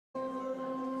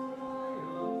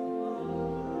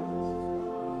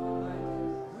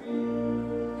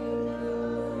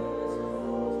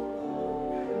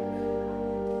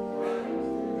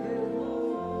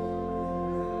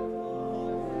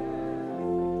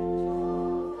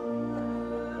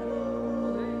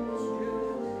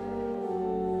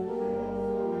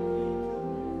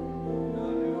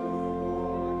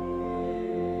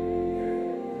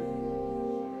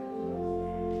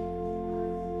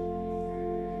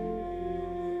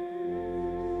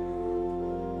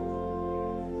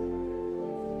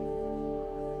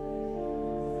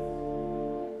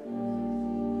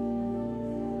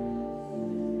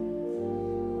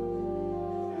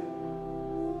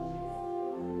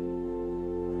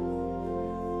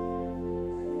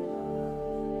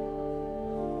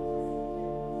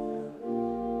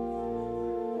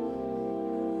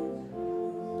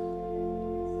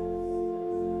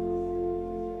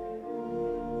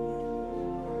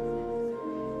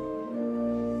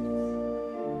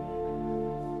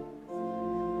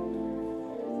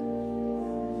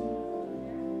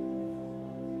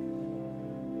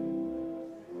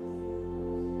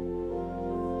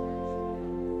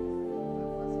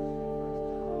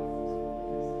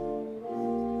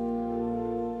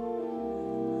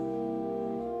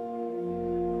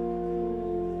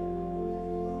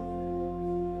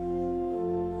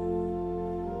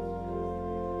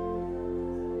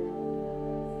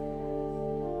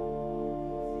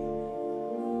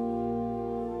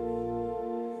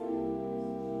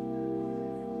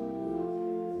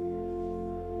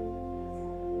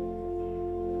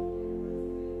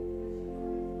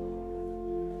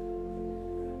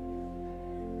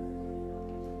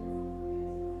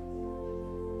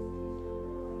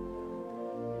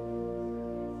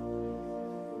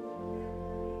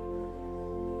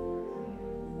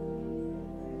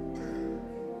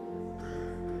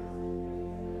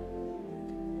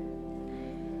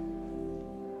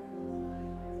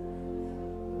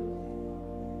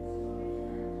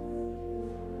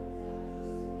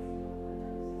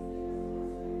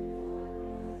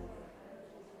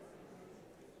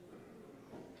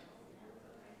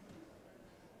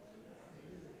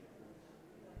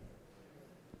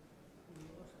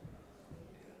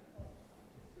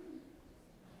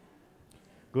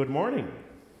Good morning.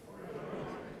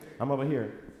 I'm over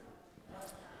here.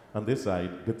 On this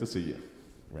side, good to see you,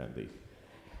 Randy.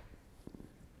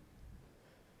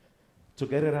 To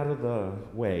get it out of the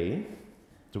way,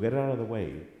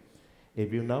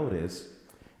 if you notice,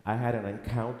 I had an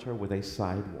encounter with a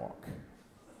sidewalk.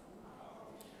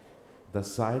 The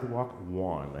sidewalk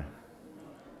won.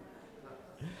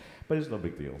 But it's no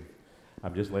big deal.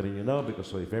 I'm just letting you know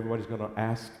because if everybody's going to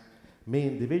ask me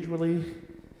individually,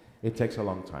 it takes a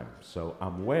long time. So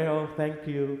I'm well, thank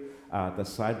you. The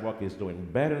sidewalk is doing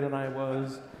better than I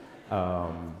was.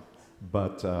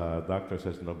 But doctor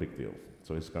says no big deal.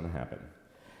 So it's going to happen.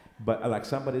 But like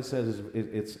somebody says,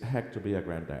 it's heck to be a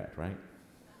granddad, right?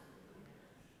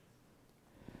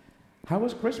 How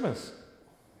was Christmas?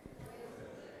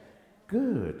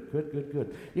 Good.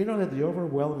 You know that the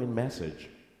overwhelming message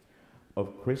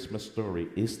of Christmas story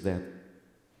is the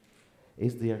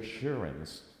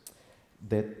assurance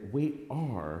that we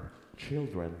are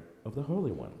children of the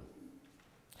Holy One.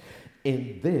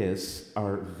 In this,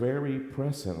 our very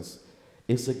presence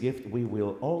is a gift we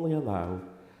will only allow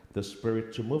the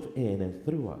Spirit to move in and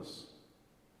through us.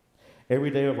 Every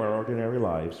day of our ordinary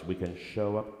lives, we can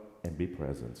show up and be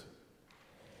present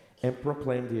and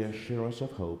proclaim the assurance of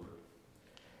hope,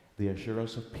 the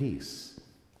assurance of peace,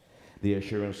 the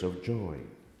assurance of joy,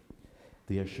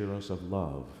 the assurance of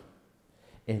love,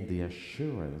 and the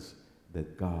assurance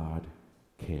that God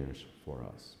cares for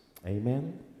us.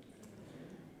 Amen?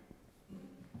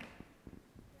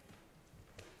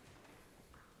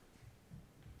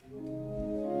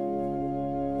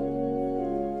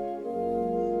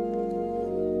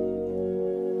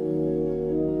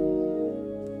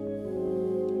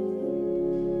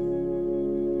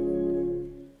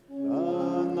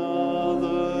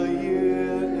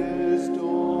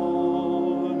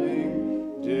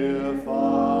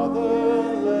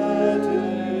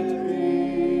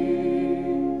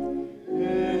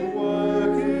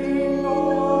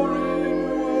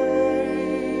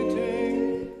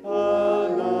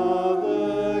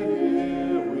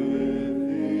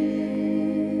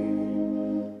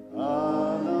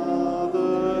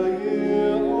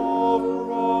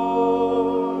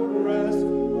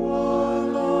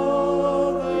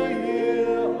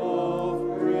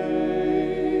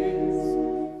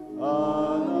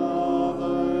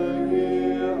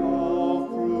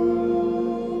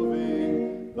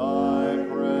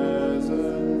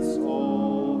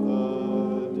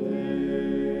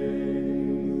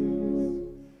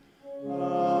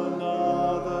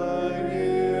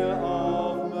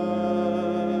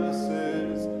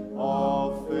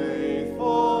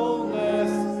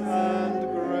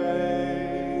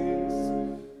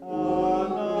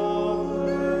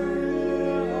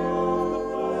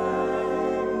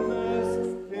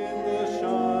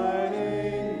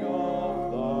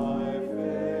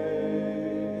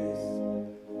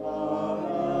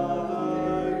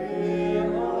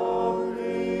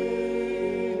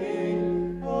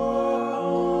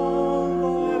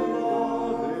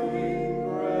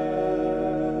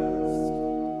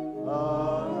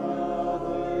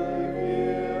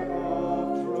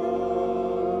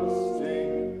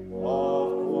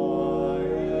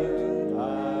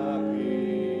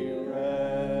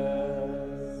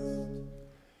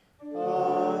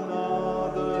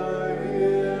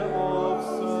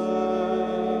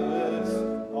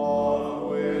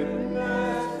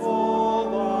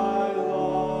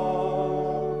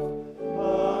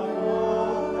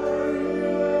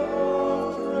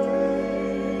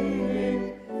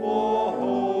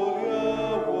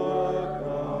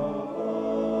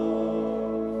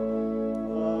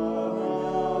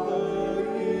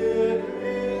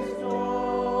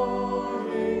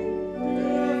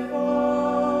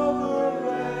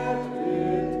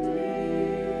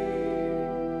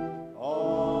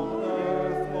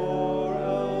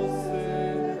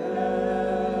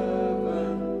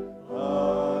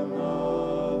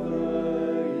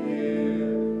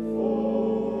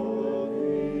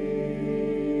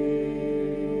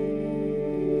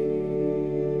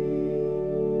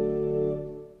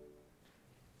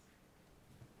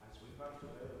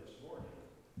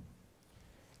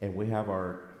 And we have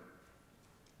our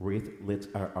wreath lit,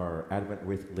 our Advent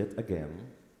wreath lit again.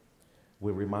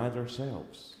 We remind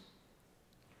ourselves,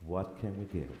 what can we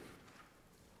give?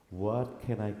 What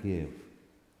can I give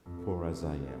for as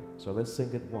I am? So let's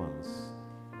sing it once,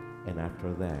 and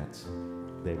after that,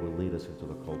 they will lead us into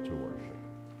the call to worship.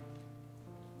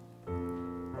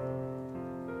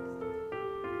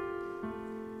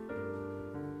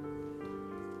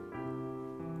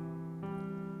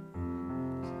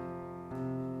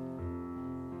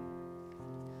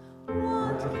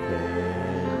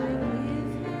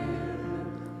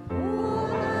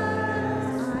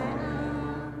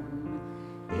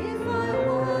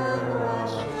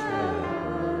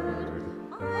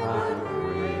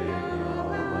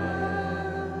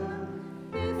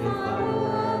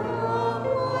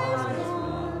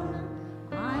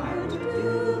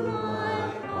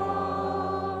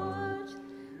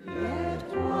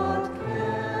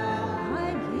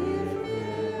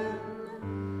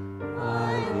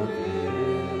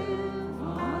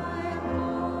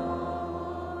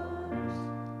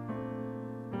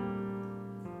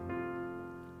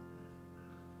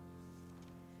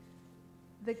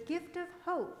 The gift of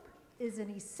hope is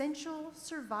an essential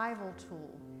survival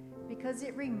tool because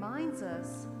it reminds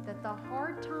us that the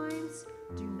hard times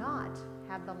do not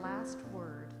have the last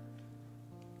word.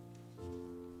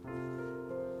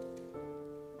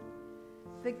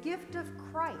 The gift of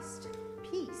Christ,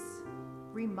 peace,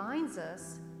 reminds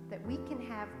us that we can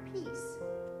have peace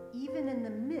even in the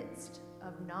midst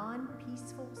of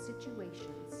non-peaceful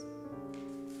situations.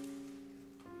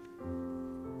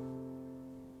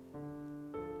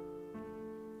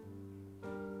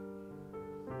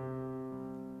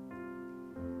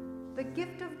 The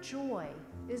gift of joy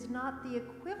is not the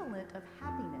equivalent of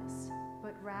happiness,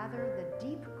 but rather the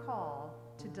deep call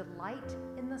to delight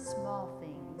in the small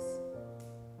things.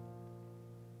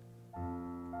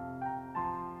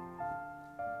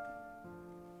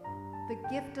 The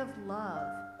gift of love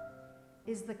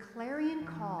is the clarion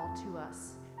call to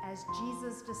us as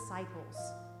Jesus' disciples.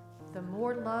 The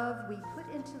more love we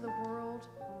put into the world,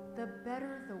 the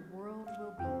better the world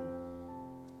will be.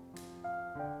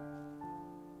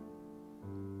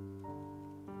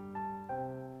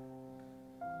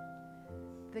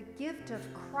 The gift of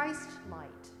Christ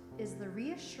light is the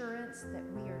reassurance that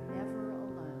we are never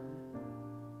alone.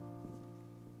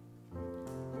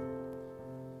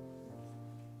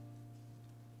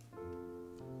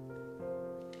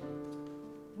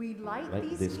 We light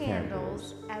these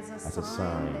candles as a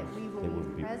sign that we will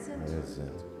be present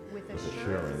with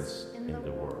assurance in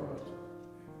the world.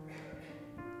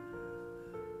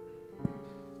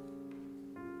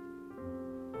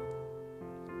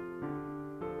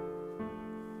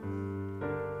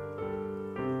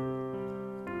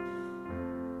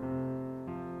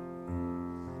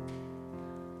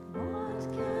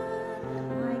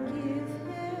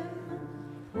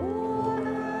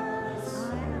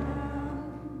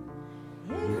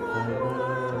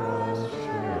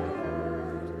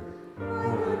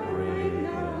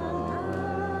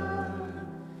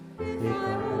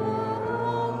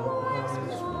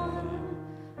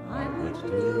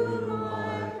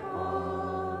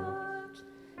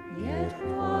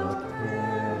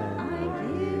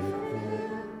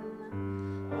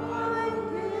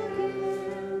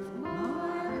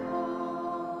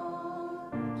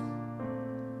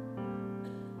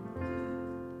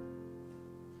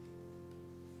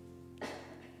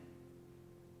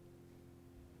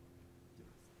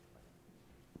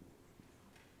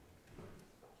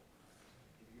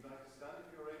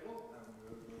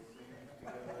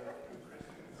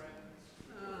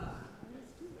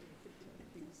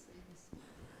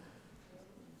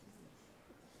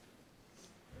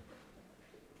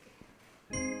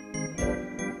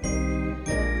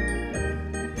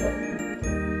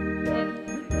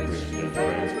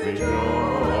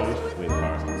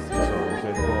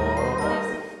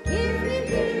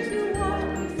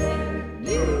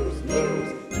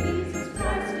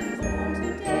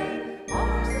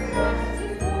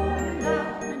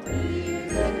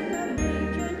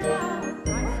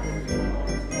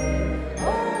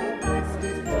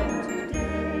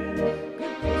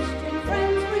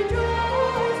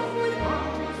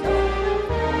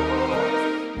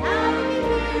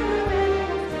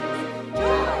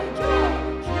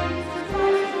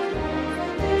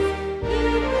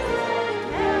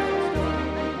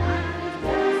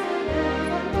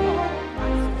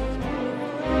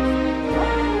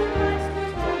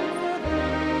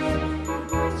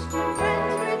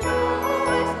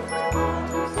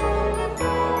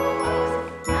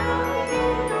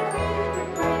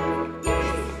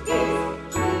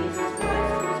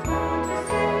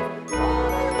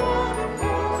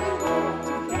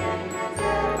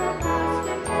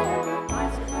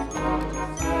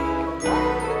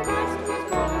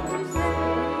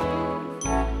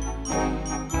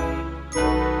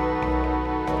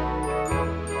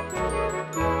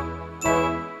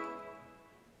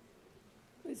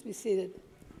 Be seated.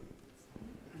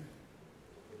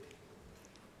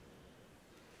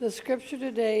 The scripture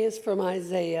today is from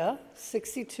Isaiah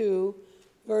 62,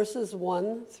 verses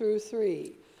 1 through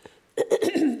 3.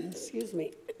 Excuse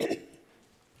me.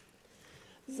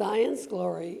 Zion's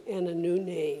glory and a new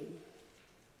name.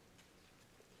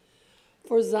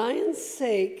 For Zion's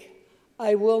sake,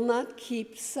 I will not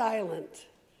keep silent,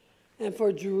 and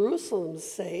for Jerusalem's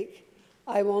sake,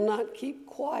 I will not keep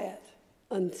quiet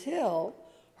until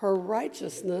her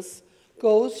righteousness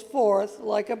goes forth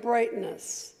like a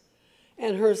brightness,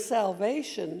 and her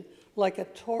salvation like a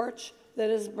torch that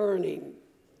is burning.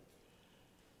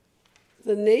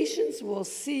 The nations will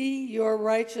see your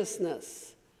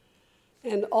righteousness,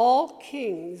 and all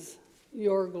kings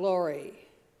your glory.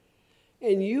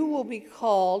 And you will be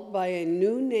called by a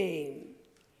new name,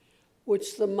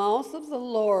 which the mouth of the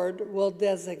Lord will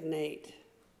designate.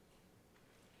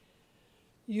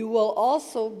 You will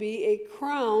also be a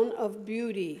crown of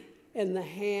beauty in the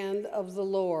hand of the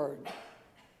Lord,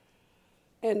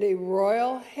 and a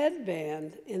royal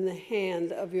headband in the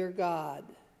hand of your God.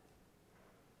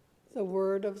 The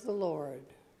word of the Lord.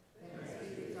 Thanks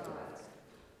be to God.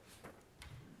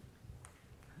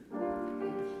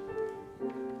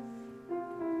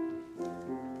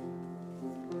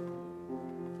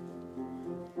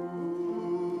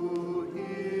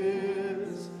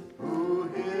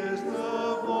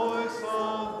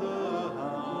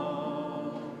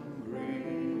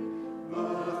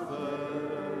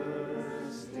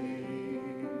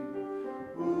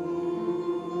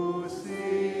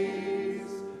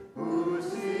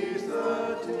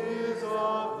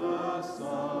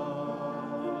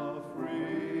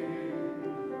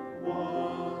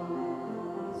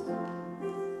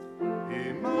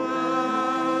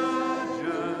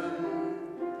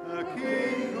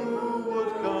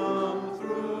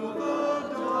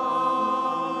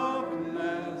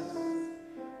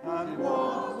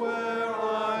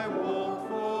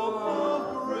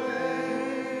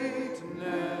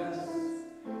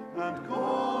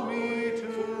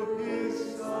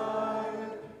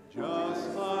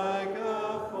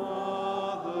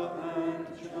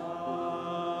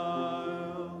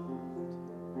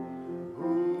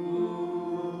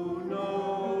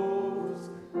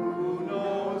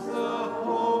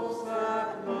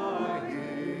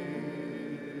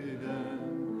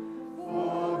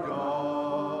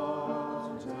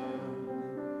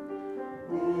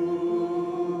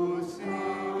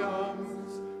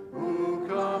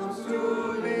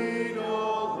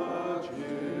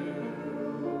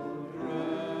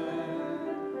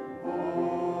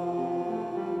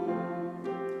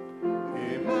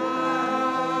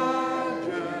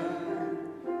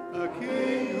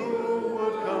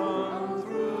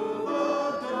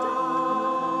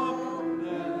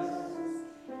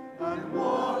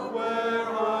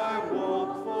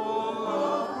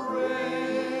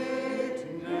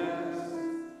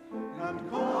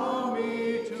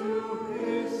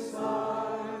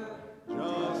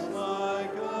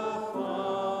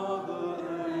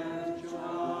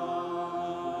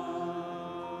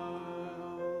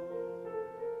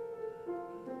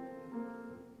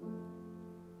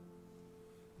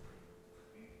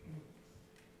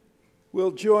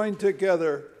 We'll join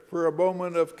together for a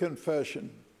moment of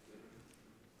confession.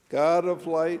 God of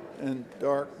light and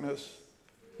darkness,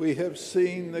 we have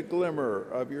seen the glimmer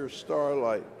of your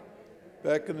starlight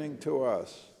beckoning to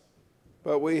us,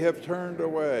 but we have turned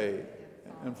away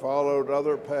and followed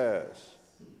other paths.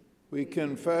 We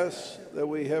confess that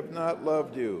we have not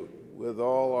loved you with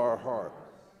all our heart,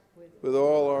 with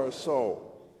all our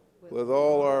soul, with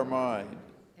all our mind,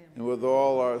 and with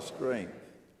all our strength.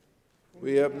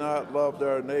 We have not loved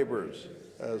our neighbors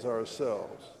as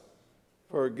ourselves.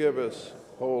 Forgive us,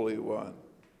 Holy One.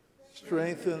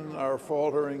 Strengthen our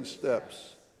faltering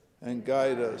steps and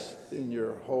guide us in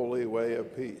your holy way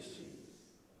of peace.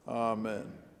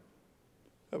 Amen.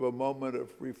 Have a moment of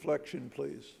reflection,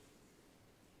 please.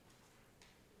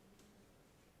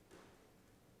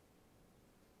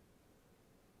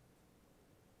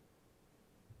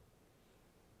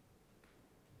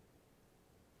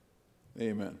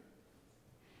 Amen.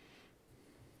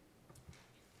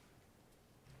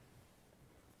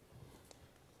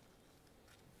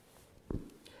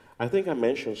 I think I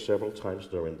mentioned several times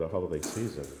during the holiday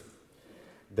season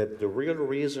that the real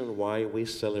reason why we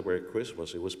celebrate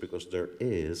Christmas, it was because there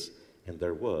is and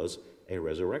there was a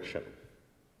resurrection.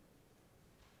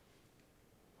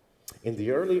 In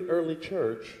the early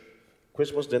church,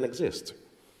 Christmas didn't exist.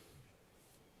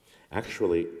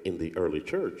 Actually, in the early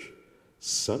church,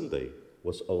 Sunday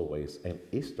was always an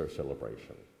Easter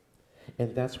celebration.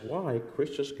 And that's why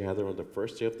Christians gather on the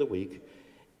first day of the week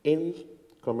in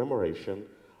commemoration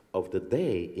of the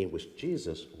day in which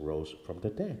Jesus rose from the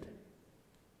dead.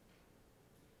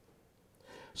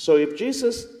 So if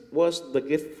Jesus was the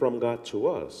gift from God to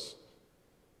us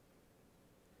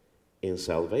in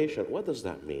salvation, what does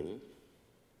that mean?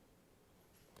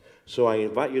 So I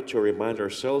invite you to remind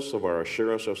ourselves of our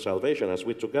assurance of salvation as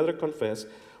we together confess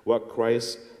what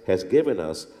Christ has given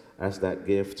us as that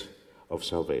gift of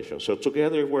salvation. So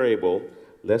together, if we're able,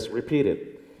 let's repeat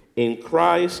it. In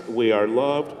Christ we are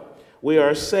loved, we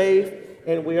are saved,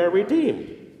 and we are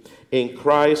redeemed. In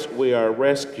Christ we are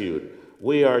rescued.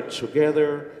 We are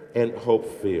together and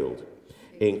hope-filled.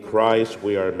 In Christ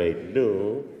we are made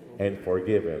new and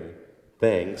forgiven.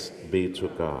 Thanks be to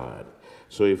God.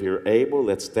 So if you're able,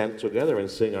 let's stand together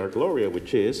and sing our Gloria,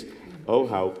 which is, oh,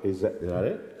 how, is that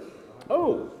it?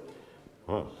 Oh,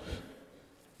 wow.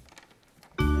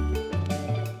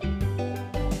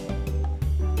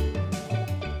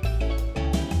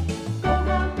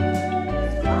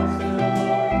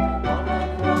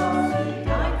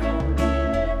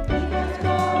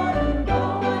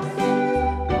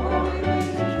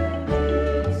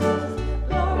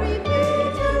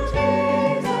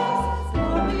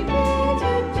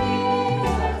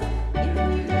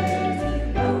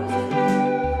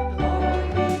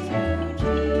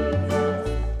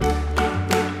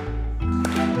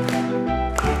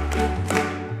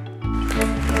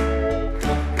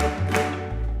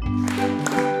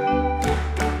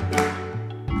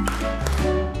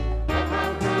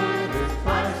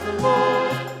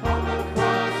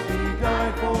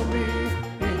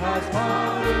 has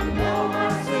pardoned all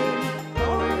my sin.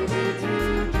 Glory be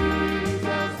to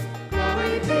Jesus.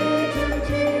 Glory be to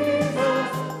Jesus.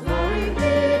 Glory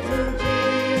be to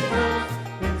Jesus.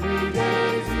 In 3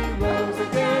 days he rose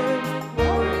again.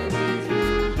 Glory be to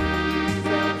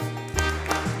Jesus.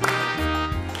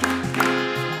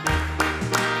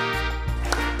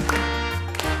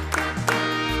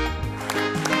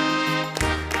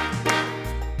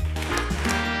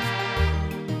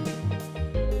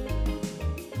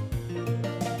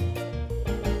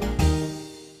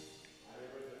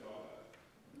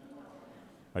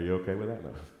 Are you okay with that?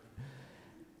 No.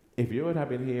 If you would have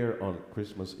been here on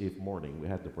Christmas Eve morning, we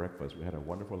had the breakfast, we had a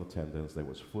wonderful attendance, there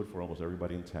was food for almost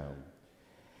everybody in town.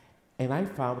 And I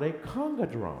found a conga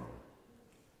drum.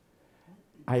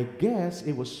 I guess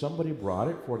it was somebody brought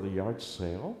it for the yard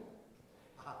sale.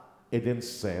 It didn't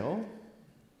sell,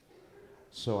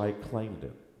 so I claimed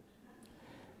it.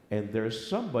 And there's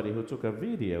somebody who took a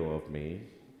video of me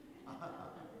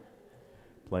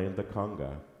playing the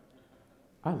conga.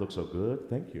 I look so good,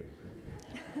 thank you.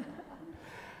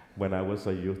 When I was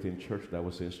a youth in church, that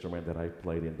was the instrument that I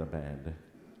played in the band.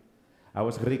 I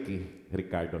was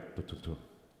Ricardo.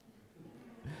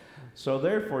 So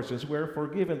therefore, since we're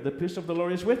forgiven, the peace of the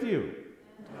Lord is with you.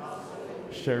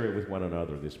 Share it with one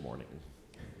another this morning.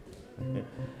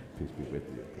 Peace be with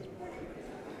you.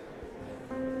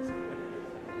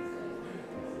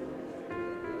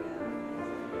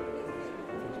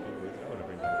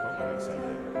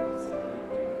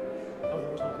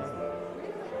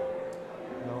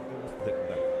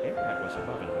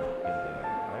 Above in the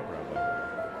eyebrow bone.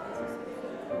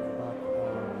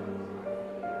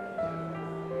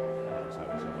 But I was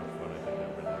having so much fun, I could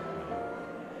never let it go.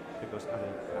 Because I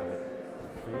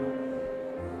feel the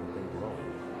thing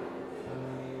growing.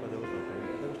 But there was no pain,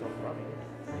 there was no throbbing.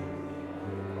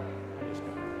 I just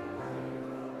got it.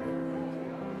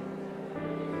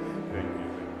 Thank you.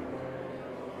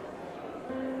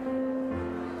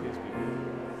 Peace be with you.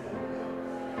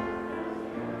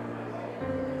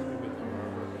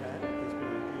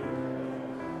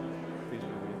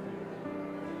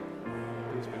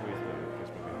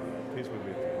 Peace be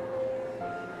with you.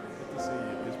 Good to see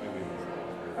you. Peace be with you.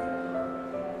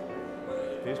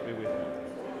 Peace be with you. Peace be with you.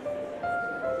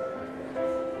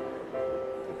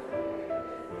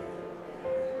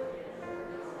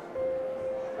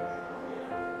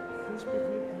 Peace be with you.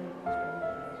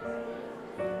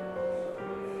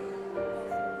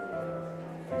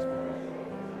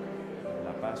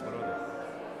 La paz, brother.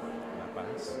 La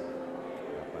paz.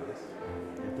 La paz.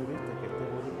 Ya tú viste que este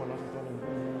boricua lo hace todo el mundo.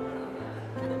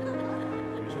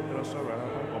 Es un crossover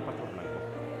con patrón blanco.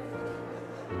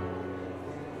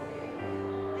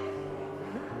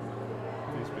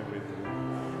 Peace be with you.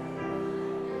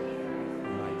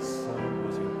 My son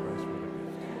was impressed with the gift.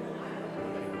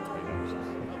 I know so.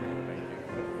 Thank you.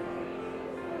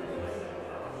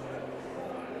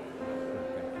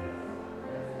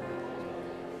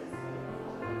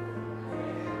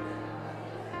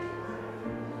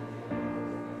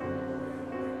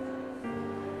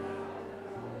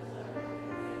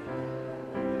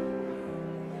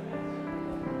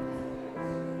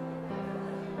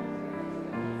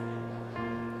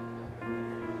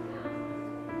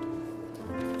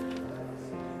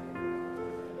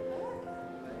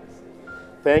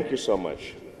 Thank you so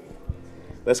much.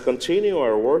 Let's continue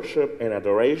our worship and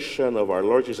adoration of our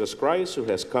Lord Jesus Christ, who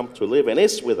has come to live and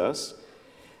is with us,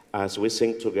 as we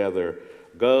sing together,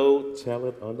 Go Tell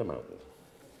It on the Mountain.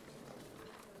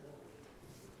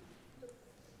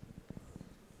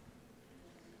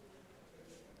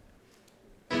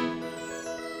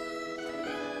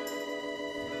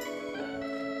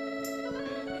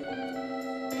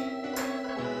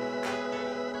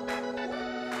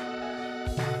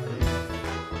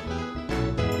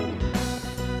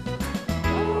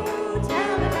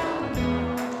 Tell it on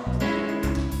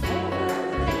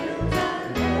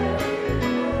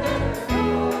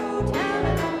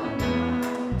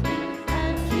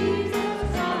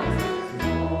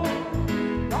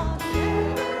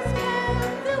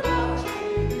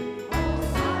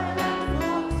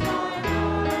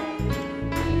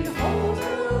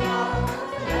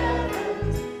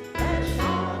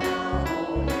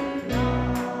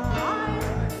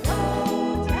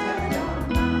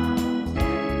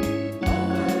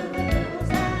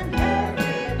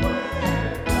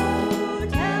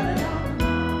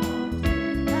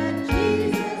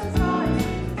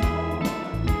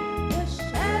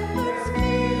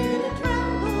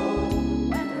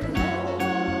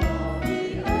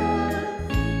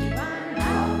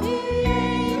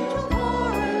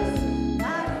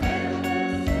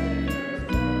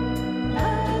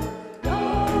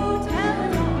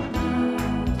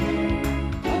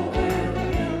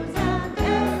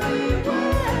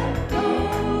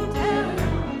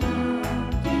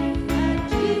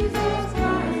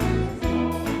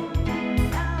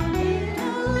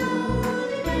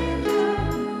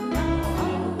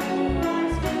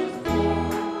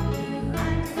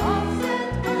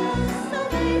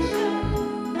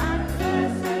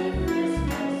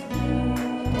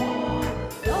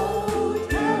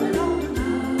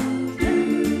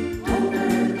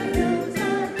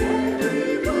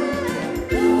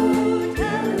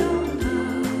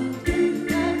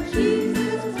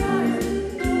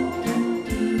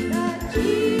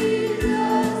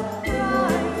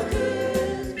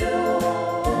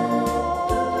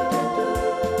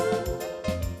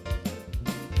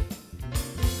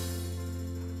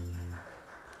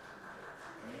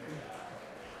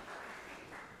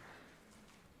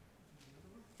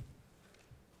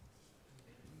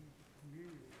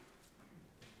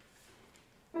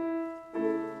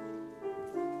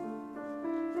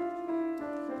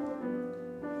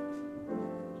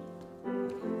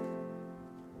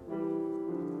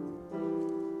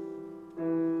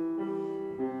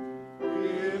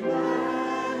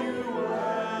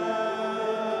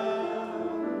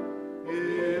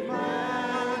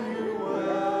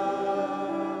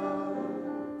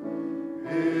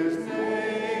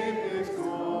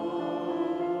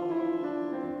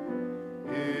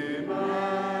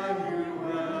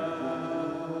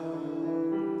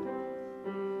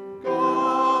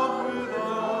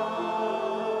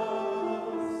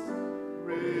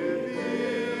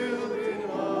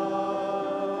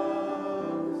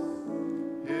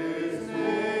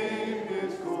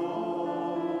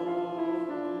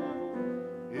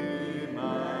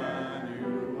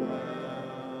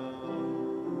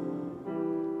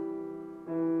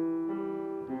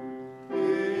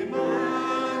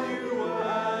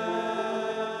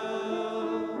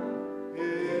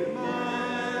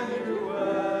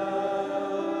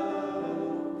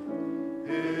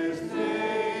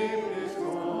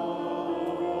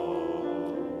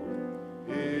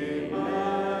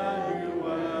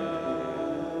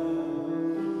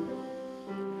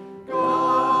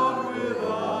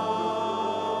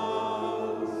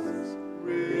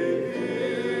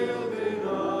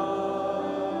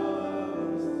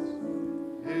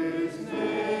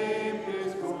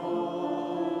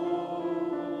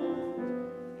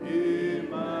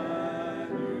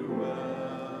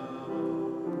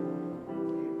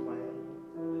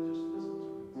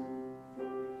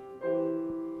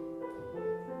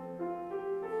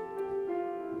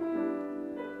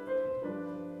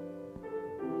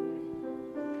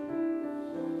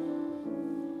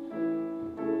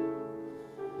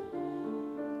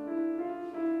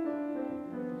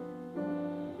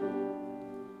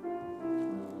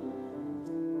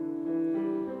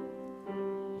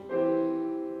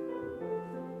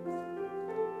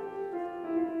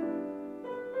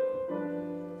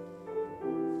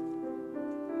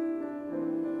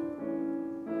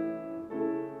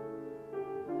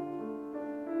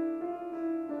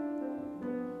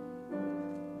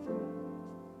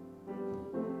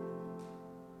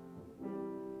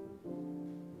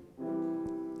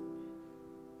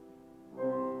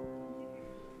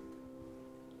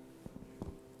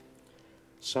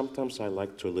sometimes I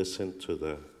like to listen to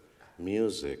the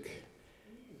music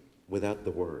without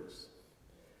the words.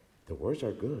 The words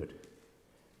are good,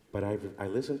 but I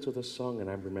listen to the song and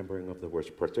I'm remembering of the words,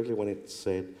 particularly when it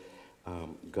said,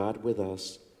 God with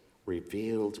us,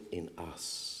 revealed in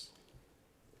us.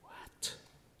 What?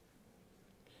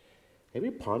 Have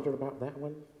you pondered about that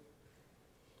one?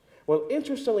 Well,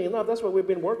 interestingly enough, that's what we've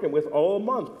been working with all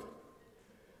month.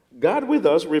 God with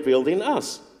us, revealed in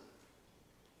us.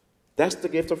 That's the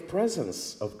gift of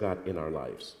presence of God in our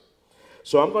lives.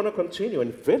 So I'm going to continue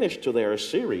and finish today our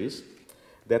series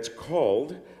that's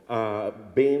called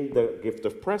Being the Gift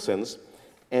of Presence.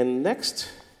 And next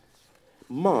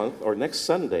month, or next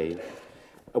Sunday,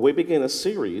 we begin a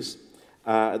series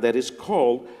that is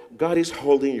called God is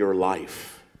Holding Your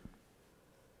Life.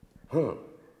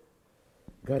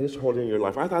 God is holding your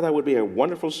life. I thought that would be a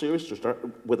wonderful series to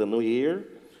start with a new year,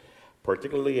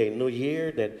 particularly a new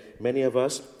year that many of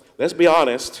us, let's be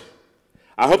honest,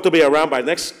 I hope to be around by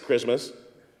next Christmas.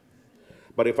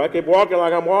 But if I keep walking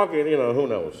like I'm walking, who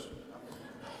knows?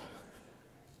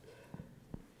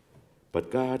 But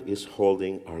God is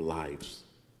holding our lives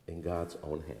in God's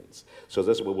own hands. So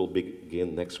that's what we'll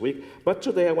begin next week. But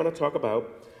today I want to talk about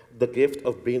the gift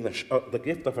of the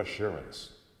gift of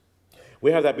assurance.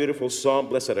 We have that beautiful song,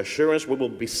 Blessed Assurance. We will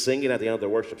be singing at the end of the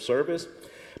worship service.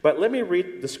 But let me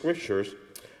read the scriptures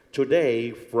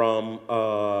today from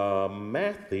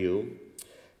Matthew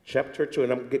chapter 2.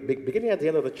 And I'm beginning at the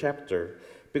end of the chapter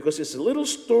because it's a little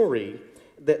story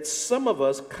that some of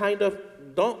us kind of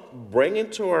don't bring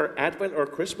into our Advent or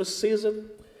Christmas season.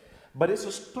 But it's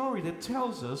a story that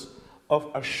tells us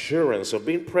of assurance, of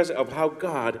being present, of how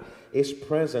God is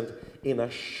present in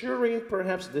assuring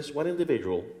perhaps this one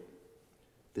individual.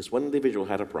 This one individual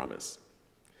had a promise.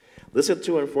 Listen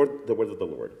to and for the word of the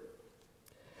Lord.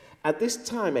 At this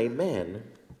time, a man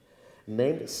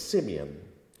named Simeon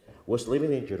was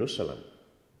living in Jerusalem.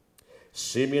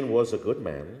 Simeon was a good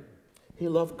man. He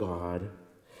loved God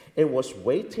and was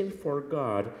waiting for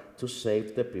God to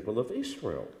save the people of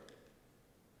Israel.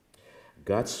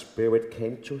 God's Spirit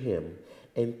came to him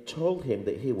and told him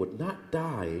that he would not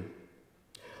die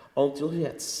until he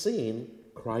had seen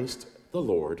Christ the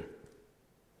Lord.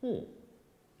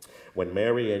 When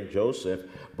Mary and Joseph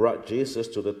brought Jesus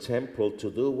to the temple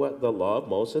to do what the law of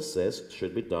Moses says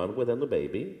should be done within the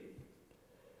baby,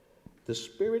 the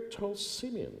Spirit told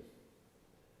Simeon,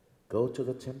 go to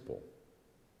the temple.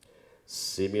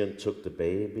 Simeon took the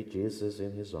baby Jesus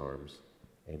in his arms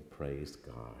and praised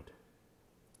God,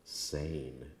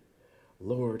 saying,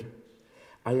 Lord,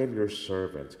 I am your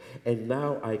servant, and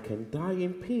now I can die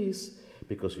in peace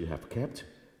because you have kept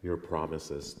your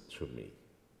promises to me.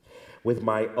 With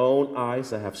my own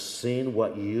eyes I have seen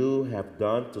what you have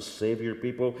done to save your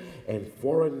people, and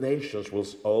foreign nations will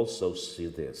also see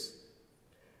this.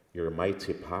 Your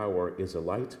mighty power is a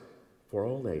light for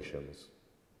all nations,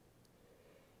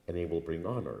 and it will bring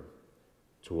honor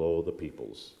to all the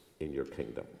peoples in your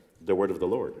kingdom. The word of the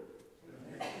Lord.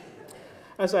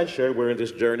 As I shared, we're in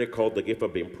this journey called the gift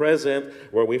of being present,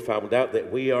 where we found out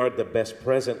that we are the best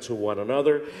present to one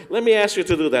another. Let me ask you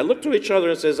to do that. Look to each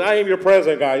other and say, I am your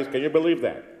present, guys. Can you believe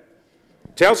that?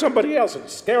 Tell somebody else and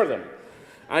scare them.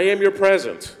 I am your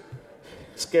present.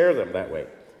 Scare them that way.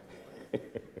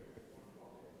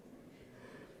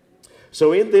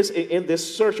 So in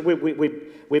this search,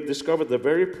 we've discovered the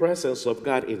very presence of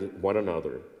God in one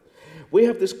another. We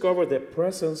have discovered the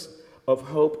presence of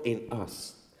hope in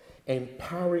us,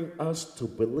 empowering us to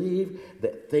believe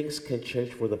that things can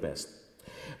change for the best.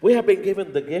 We have been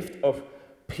given the gift of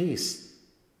peace,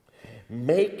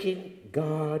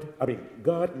 God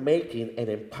making and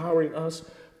empowering us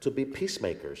to be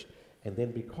peacemakers and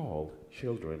then be called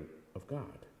children of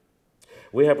God.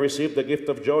 We have received the gift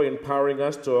of joy, empowering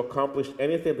us to accomplish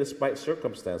anything despite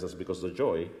circumstances, because the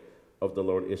joy of the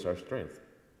Lord is our strength.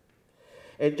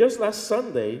 And just last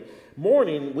Sunday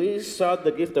morning, we saw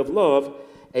the gift of love,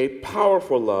 a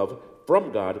powerful love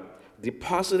from God,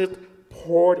 deposited,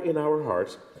 poured in our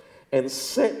hearts, and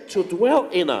sent to dwell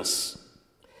in us.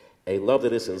 A love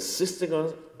that is insisting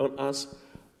on us,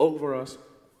 over us,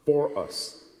 for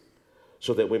us,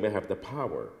 so that we may have the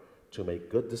power to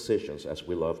make good decisions as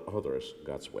we love others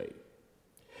God's way.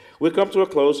 We come to a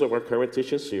close of our current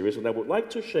teaching series, and I would like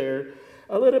to share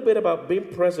a little bit about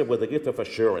being present with the gift of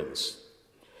assurance.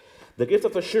 The gift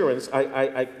of assurance,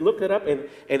 I looked it up, and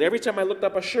every time I looked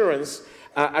up assurance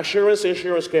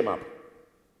came up.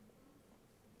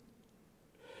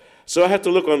 So I had to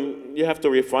look on, you have to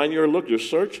refine your look, your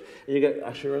search, and you get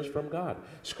assurance from God.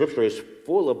 Scripture is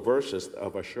full of verses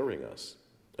of assuring us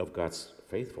of God's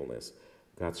faithfulness,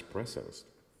 God's presence.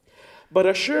 But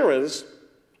assurance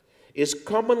is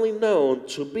commonly known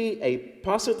to be a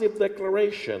positive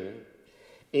declaration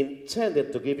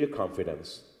intended to give you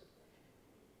confidence.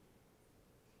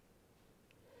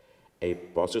 A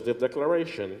positive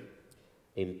declaration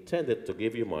intended to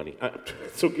give you money,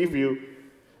 to give you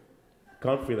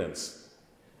confidence.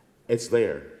 It's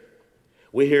there.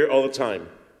 We hear all the time,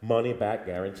 money back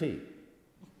guarantee,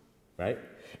 right?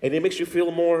 And it makes you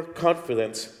feel more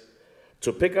confident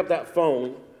to pick up that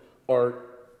phone or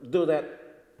do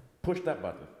that, push that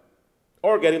button,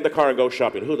 or get in the car and go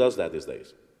shopping. Who does that these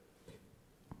days?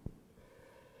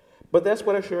 But that's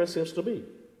what assurance seems to be.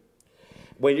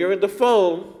 When you're in the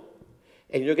phone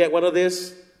and you get one of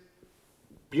these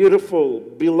beautiful,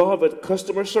 beloved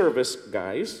customer service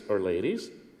guys or ladies,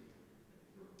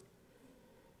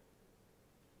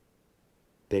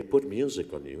 they put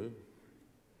music on you.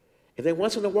 And then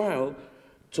once in a while,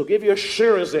 to give you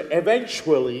assurance that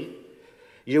eventually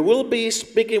you will be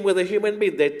speaking with a human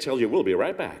being, they tell you, we'll be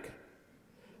right back.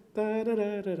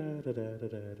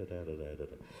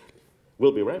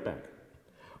 We'll be right back.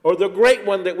 Or the great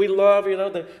one that we love, you know,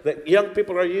 that young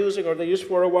people are using or they use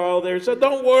for a while there, so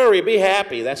don't worry, be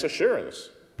happy. That's assurance.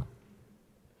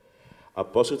 A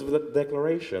positive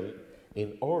declaration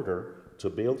in order to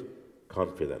build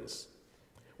confidence.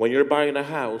 When you're buying a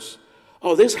house,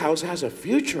 oh, this house has a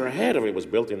future ahead of it. It was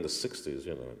built in the 60s,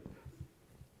 you know.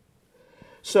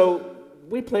 So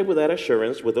we play with that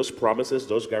assurance, with those promises,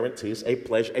 those guarantees, a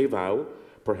pledge, a vow,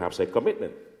 perhaps a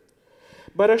commitment.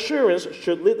 But assurance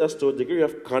should lead us to a degree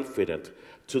of confidence,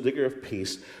 to a degree of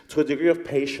peace, to a degree of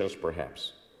patience,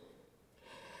 perhaps.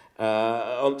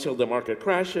 Until the market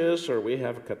crashes or we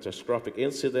have catastrophic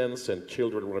incidents and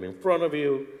children run in front of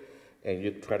you and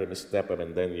you try to misstep them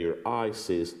and then your eye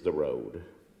sees the road.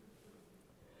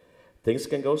 Things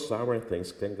can go sour and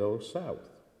things can go south.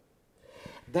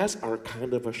 That's our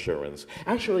kind of assurance.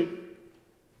 Actually,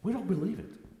 we don't believe it.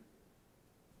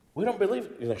 We don't believe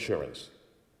in assurance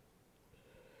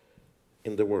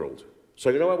in the world.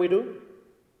 So you know what we do?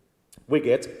 We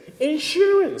get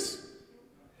insurance.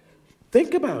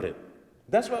 Think about it.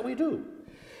 That's what we do.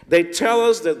 They tell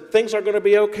us that things are going to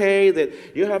be okay,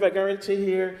 that you have a guarantee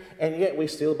here, and yet we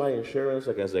still buy insurance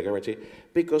against the guarantee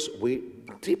because we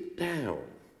deep down,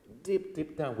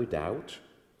 we doubt.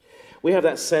 We have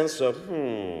that sense of,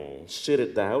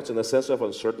 seated doubts and a sense of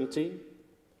uncertainty.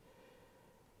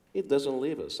 It doesn't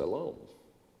leave us alone.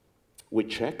 We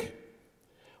check,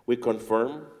 we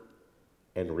confirm,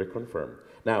 and reconfirm.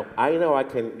 Now, I know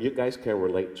you guys can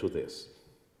relate to this.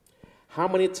 How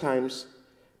many times,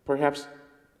 perhaps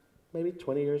maybe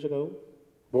 20 years ago,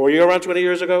 were you around 20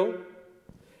 years ago?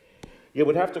 You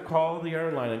would have to call the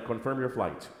airline and confirm your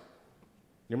flight.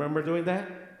 You remember doing that?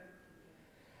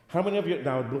 How many of you,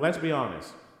 now let's be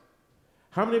honest,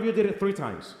 how many of you did it 3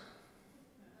 times?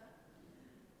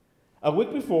 A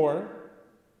week before,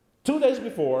 2 days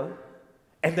before,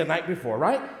 and the night before,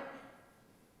 right?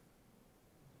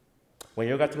 When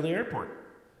you got to the airport,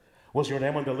 was your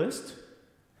name on the list?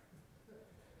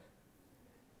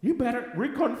 You better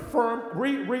reconfirm,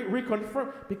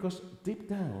 reconfirm, because deep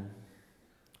down,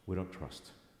 we don't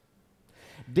trust.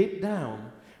 Deep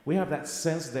down, we have that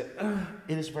sense that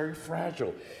it is very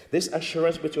fragile. This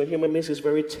assurance between human beings is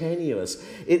very tenuous.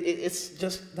 It's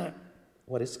just not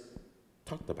what is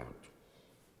talked about.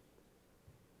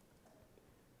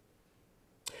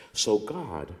 So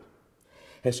God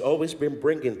has always been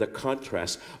bringing the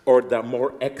contrast or the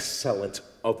more excellent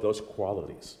of those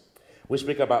qualities. We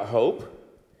speak about hope,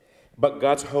 but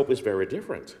God's hope is very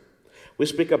different. We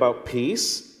speak about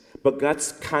peace, but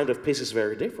God's kind of peace is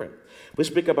very different. We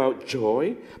speak about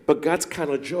joy, but God's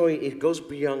kind of joy, it goes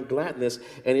beyond gladness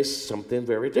and is something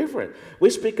very different. We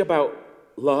speak about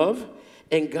love,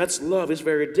 and God's love is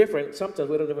very different. Sometimes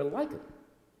we don't even like it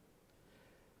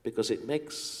because it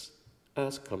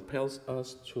compels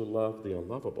us to love the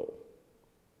unlovable.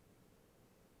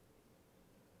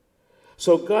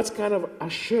 So God's kind of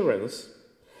assurance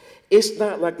is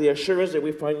not like the assurance that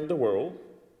we find in the world.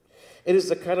 It is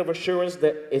the kind of assurance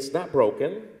that is not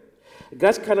broken.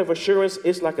 God's kind of assurance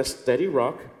is like a steady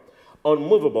rock,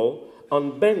 unmovable,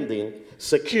 unbending,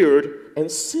 secured, and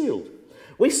sealed.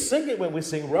 We sing it when we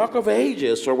sing Rock of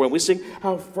Ages or when we sing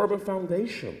How Firm a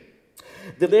Foundation.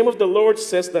 The name of the Lord,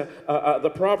 says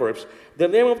the Proverbs, the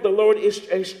name of the Lord is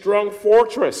a strong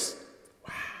fortress.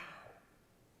 Wow.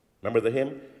 Remember the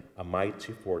hymn? A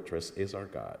mighty fortress is our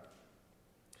God.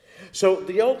 So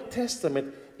the Old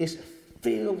Testament is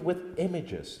filled with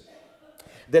images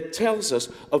that tells us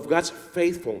of God's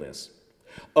faithfulness,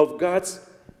 of God's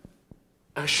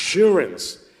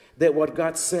assurance that what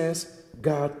God says,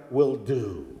 God will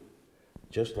do.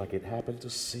 Just like it happened to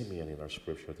Simeon in our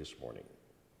scripture this morning.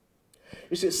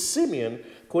 You see, Simeon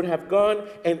could have gone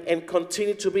and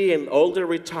continued to be an older,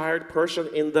 retired person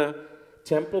in the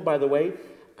temple. By the way,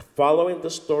 following the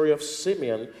story of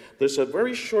Simeon, there's a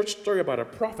very short story about a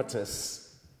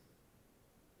prophetess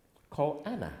called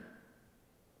Anna.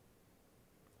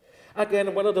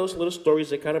 Again, one of those little stories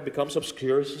that kind of becomes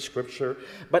obscure in Scripture.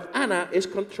 But Anna is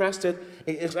contrasted.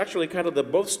 It's actually kind of the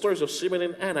both stories of Simeon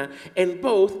and Anna, and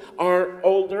both are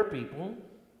older people.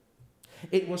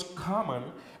 It was common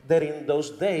that in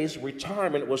those days,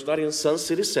 retirement was not in Sun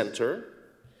City Center.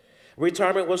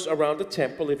 Retirement was around the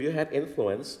temple. If you had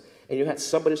influence and you had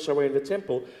somebody somewhere in the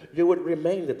temple, you would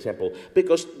remain in the temple.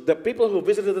 Because the people who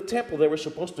visited the temple, they were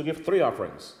supposed to give 3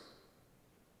 offerings.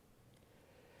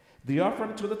 The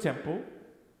offering to the temple,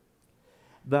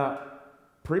 the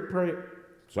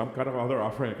some kind of other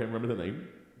offering, I can't remember the name,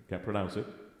 can't pronounce it.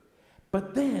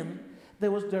 But then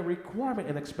there was the requirement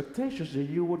and expectations that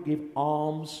you would give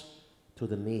alms to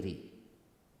the needy.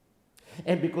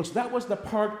 And because that was the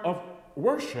part of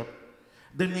worship,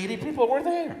 the needy people were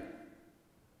there.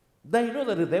 They knew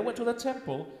that if they went to the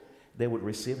temple, they would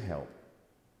receive help.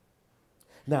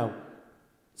 Now,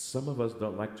 some of us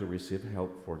don't like to receive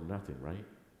help for nothing, right?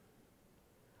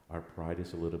 Our pride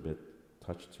is a little bit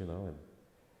touched,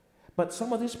 but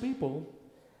some of these people,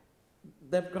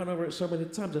 they've gone over it so many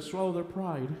times, they swallow their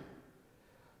pride.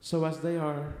 So as they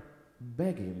are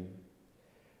begging,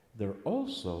 they're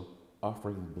also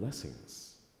offering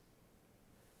blessings.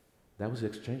 That was the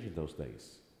exchange in those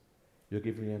days. You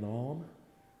give me an alms,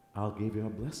 I'll give you a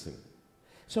blessing.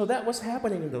 So that was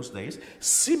happening in those days.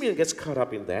 Simeon gets caught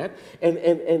up in that, and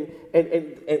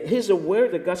he's aware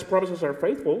that God's promises are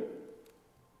faithful.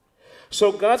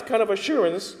 So God's kind of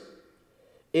assurance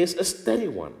is a steady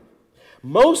one.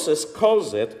 Moses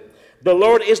calls it, the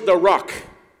Lord is the rock.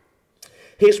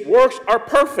 His works are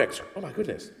perfect. Oh my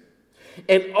goodness.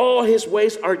 And all his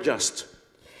ways are just.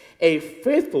 A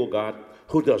faithful God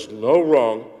who does no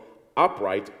wrong,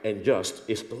 upright and just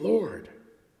is the Lord.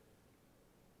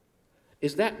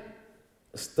 Is that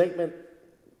statement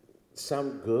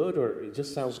sound good, or it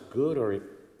just sounds good, or it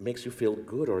makes you feel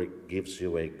good, or it gives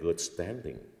you a good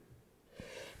standing?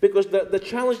 Because the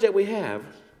challenge that we have,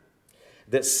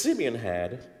 that Simeon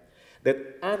had,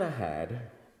 that Anna had,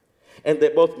 and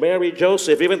that both Mary,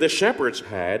 Joseph, even the shepherds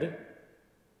had,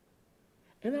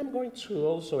 and I'm going to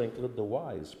also include the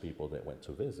wise people that went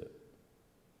to visit,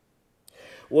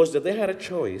 was that they had a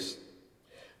choice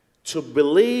to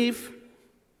believe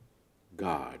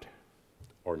God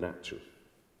or not to.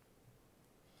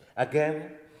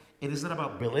 Again, it is not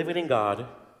about believing in God,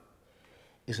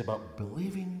 it's about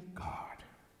believing God.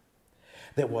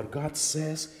 That what God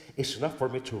says is enough for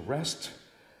me to rest,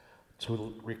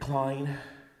 to recline,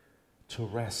 to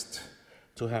rest,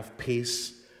 to have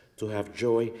peace, to have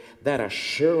joy. That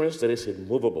assurance that is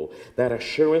immovable, that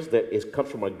assurance that comes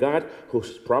from a God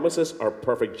whose promises are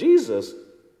perfect. Jesus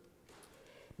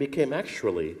became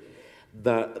actually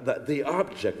the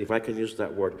object, if I can use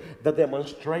that word, the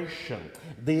demonstration,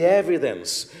 the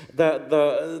evidence,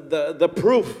 the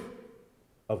proof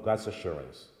of God's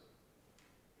assurance.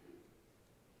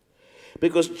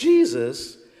 Because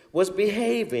Jesus was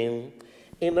behaving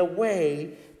in a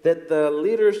way that the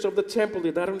leaders of the temple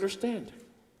did not understand.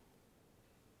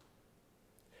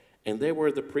 And they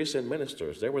were the priests and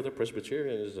ministers. They were the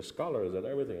Presbyterians, the scholars and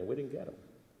everything, and we didn't get them.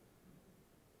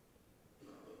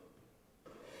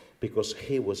 Because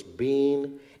he was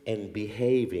being and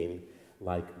behaving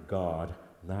like God,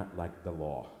 not like the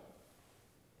law.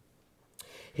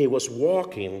 He was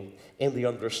walking in the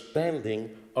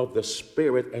understanding of the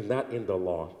Spirit and not in the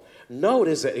law.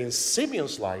 Notice that in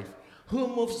Simeon's life, who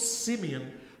moved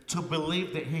Simeon to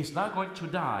believe that he's not going to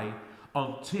die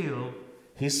until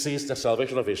he sees the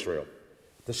salvation of Israel?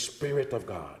 The Spirit of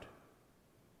God.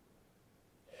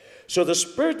 So the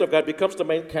Spirit of God becomes the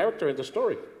main character in the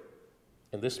story,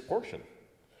 in this portion.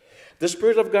 The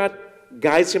Spirit of God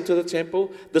guides him to the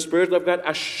temple. The Spirit of God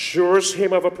assures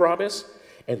him of a promise.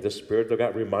 And the Spirit of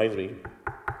God reminds me,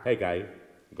 hey guy,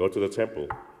 go to the temple.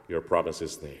 Your promise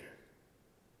is there.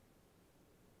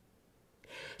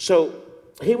 So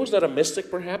he was not a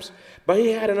mystic perhaps, but he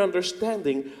had an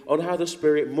understanding on how the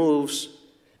Spirit moves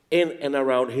in and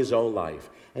around his own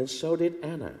life. And so did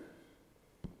Anna.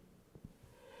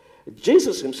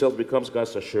 Jesus himself becomes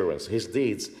God's assurance, his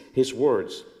deeds, his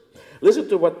words. Listen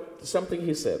to something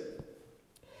he said.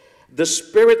 The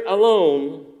Spirit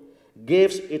alone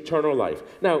gives eternal life.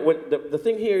 Now, the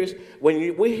thing here is,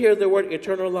 when we hear the word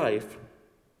eternal life,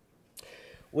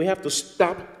 we have to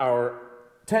stop our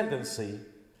tendency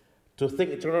to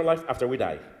think eternal life after we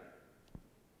die.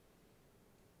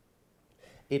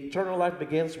 Eternal life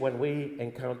begins when we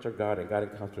encounter God and God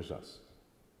encounters us.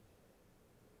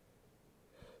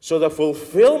 So the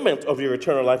fulfillment of your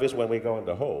eternal life is when we go in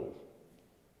the hole.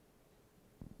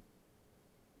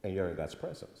 And you're in God's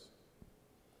presence.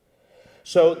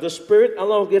 So the Spirit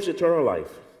alone gives eternal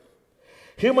life.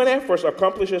 Human efforts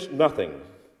accomplishes nothing.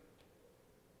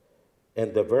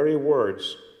 And the very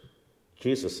words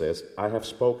Jesus says, I have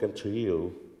spoken to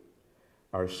you,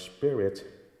 are spirit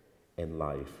and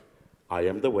life. I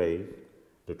am the way,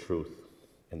 the truth,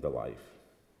 and the life.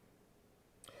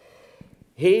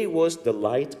 He was the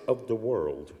light of the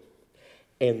world,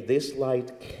 and this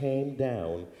light came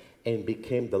down and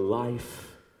became the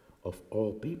life of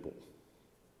all people.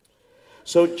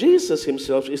 So Jesus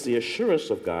himself is the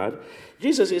assurance of God.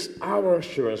 Jesus is our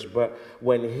assurance, but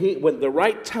when the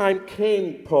right time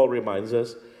came, Paul reminds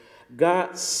us,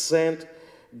 God sent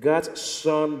God's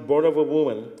Son, born of a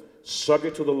woman,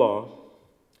 subject to the law.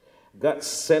 God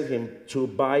sent him to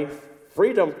buy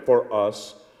freedom for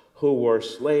us who were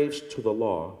slaves to the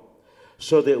law,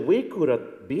 so that we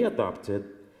could be adopted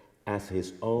as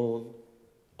his own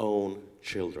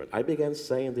children. I began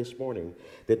saying this morning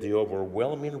that the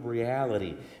overwhelming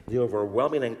reality, the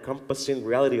overwhelming encompassing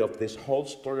reality of this whole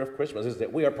story of Christmas is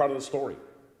that we are part of the story.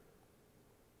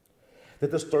 That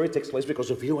the story takes place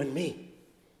because of you and me.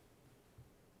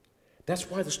 That's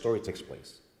why the story takes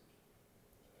place.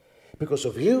 Because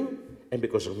of you and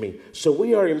because of me. So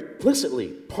we are implicitly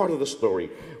part of the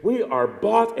story. We are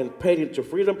bought and paid into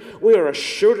freedom. We are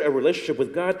assured a relationship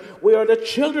with God. We are the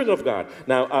children of God.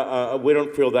 Now, we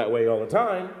don't feel that way all the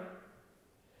time.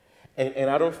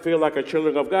 And I don't feel like a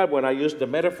children of God when I use the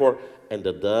metaphor, and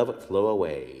the dove flew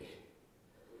away.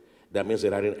 That means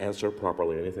that I didn't answer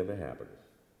properly anything that happened.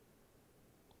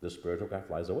 The Spirit of God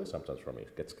flies away sometimes from me.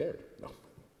 Get scared. No.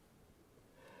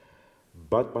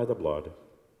 But by the blood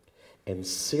and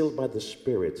sealed by the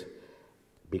Spirit,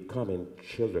 becoming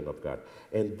children of God.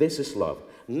 And this is love.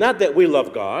 Not that we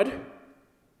love God,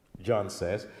 John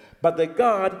says, but that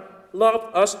God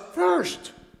loved us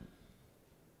first.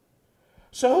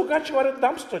 So who got you out of the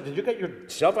dumpster? Did you get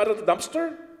yourself out of the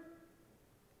dumpster?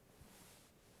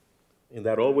 In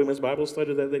that old women's Bible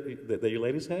study that you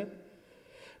ladies had?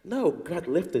 No, God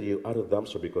lifted you out of the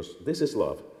dumpster because this is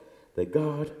love. That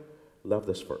God loved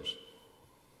us first.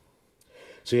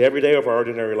 See, every day of our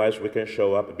ordinary lives, we can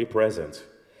show up and be present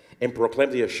and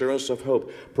proclaim the assurance of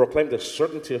hope, proclaim the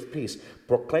certainty of peace,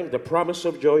 proclaim the promise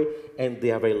of joy and the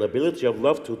availability of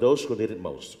love to those who need it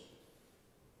most.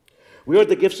 We are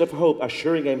the gifts of hope,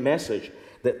 assuring a message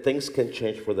that things can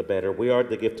change for the better. We are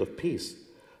the gift of peace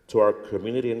to our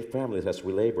community and families as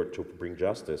we labor to bring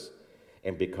justice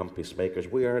and become peacemakers.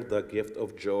 We are the gift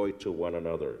of joy to one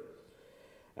another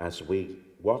as we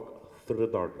walk through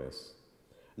the darkness,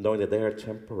 knowing that they are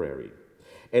temporary.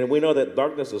 And we know that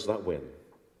darkness does not win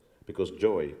because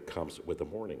joy comes with the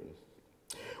morning.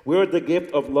 We are the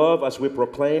gift of love as we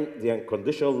proclaim the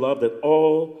unconditional love that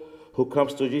all who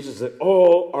comes to Jesus, that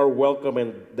all are welcome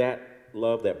in that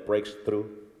love that breaks through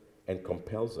and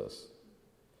compels us.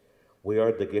 We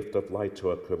are the gift of light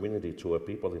to a community, to a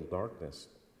people in darkness.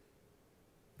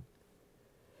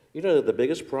 You know that the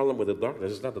biggest problem with the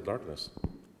darkness is not the darkness.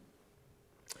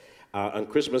 On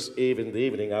Christmas Eve in the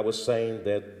evening, I was saying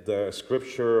that the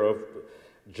scripture of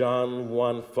John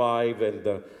 1:5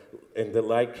 and the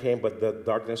light came, but the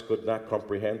darkness could not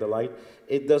comprehend the light.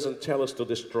 It doesn't tell us to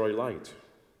destroy light.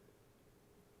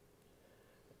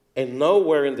 And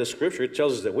nowhere in the scripture it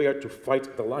tells us that we are to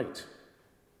fight the light.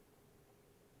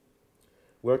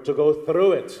 We are to go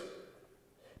through it.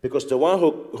 Because the one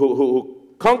who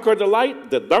conquered the light,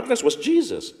 the darkness, was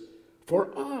Jesus for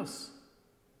us.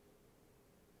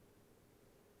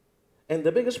 And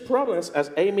the biggest problem,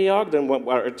 as Amy Ogden,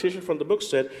 our teacher from the book,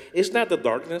 said, is not the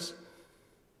darkness,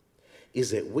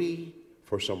 is that we,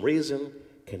 for some reason,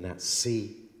 cannot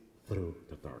see through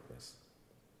the darkness.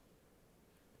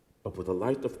 But with the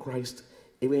light of Christ,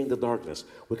 even in the darkness,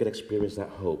 we can experience that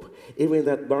hope. Even in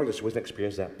that darkness, we can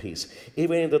experience that peace.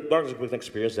 Even in the darkness, we can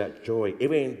experience that joy.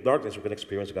 Even in darkness, we can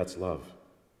experience God's love.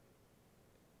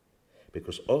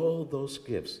 Because all those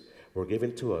gifts were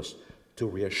given to us to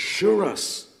reassure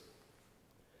us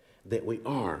that we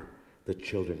are the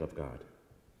children of God.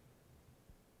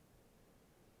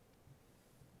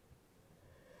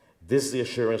 This is the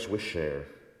assurance we share.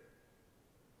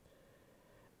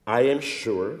 I am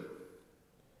sure.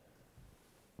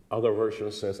 Other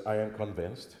version says, I am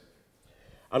convinced.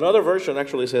 Another version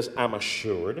actually says, I'm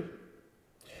assured.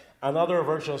 Another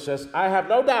version says, I have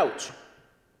no doubt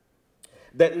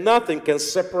that nothing can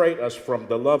separate us from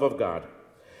the love of God.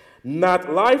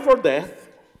 Not life or death,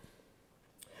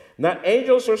 not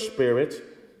angels or spirit.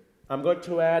 I'm going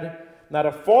to add, not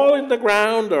a fall in the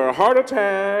ground or a heart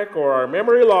attack or our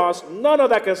memory loss. None of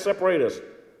that can separate us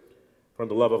from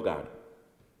the love of God.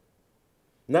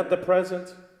 Not the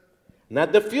present,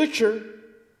 not the future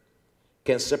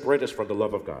can separate us from the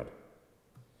love of God.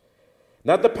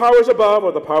 Not the powers above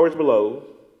or the powers below.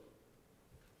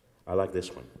 I like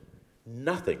this one.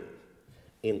 Nothing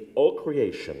in all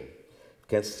creation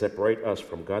can separate us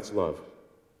from God's love,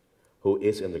 who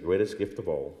is in the greatest gift of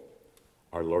all,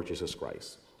 our Lord Jesus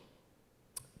Christ.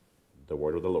 The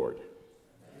word of the Lord.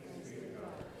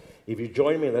 If you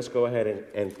join me, let's go ahead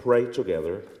and pray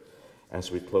together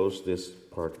as we close this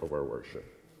part of our worship.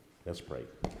 Let's pray.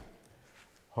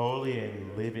 Holy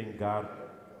and living God,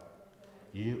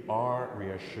 you are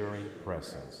reassuring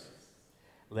presence.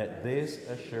 Let this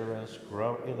assurance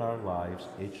grow in our lives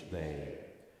each day,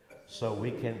 so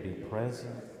we can be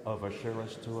present of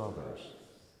assurance to others.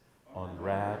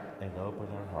 Unwrap and open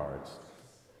our hearts.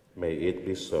 May it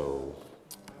be so.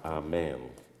 Amen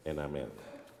and amen.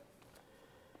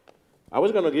 I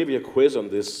was going to give you a quiz on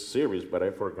this series, but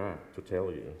I forgot to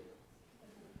tell you.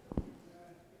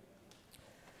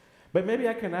 But maybe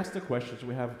I can ask the questions.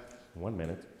 We have 1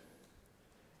 minute.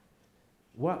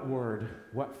 What word,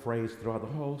 what phrase throughout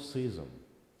the whole season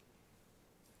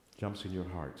jumps in your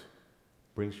heart,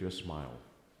 brings you a smile,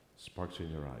 sparks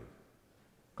in your eye?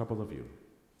 A couple of you.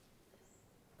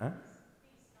 Huh?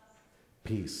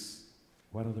 Peace.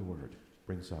 What other word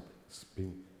brings up,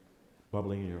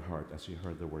 bubbling in your heart as you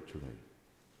heard the word today?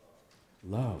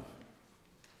 Love.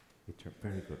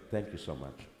 Very good. Thank you so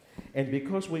much. And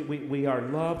because we are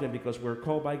loved, and because we're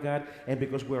called by God, and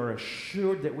because we are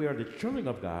assured that we are the children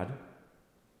of God,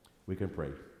 we can pray.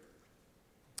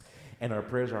 And our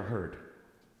prayers are heard.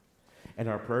 And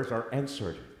our prayers are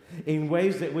answered in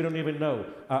ways that we don't even know.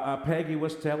 Peggy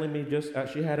was telling me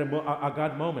she had a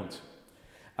God moment.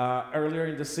 Earlier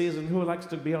in the season, who likes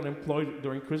to be unemployed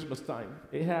during Christmas time?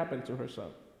 It happened to her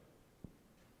son.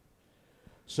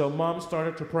 So mom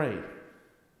started to pray.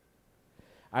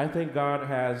 I think God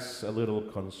has a little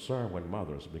concern when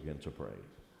mothers begin to pray.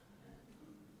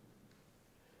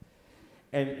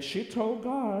 And she told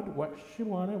God what she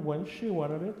wanted, when she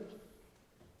wanted it.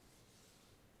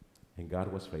 And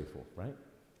God was faithful, right?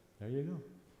 There you go.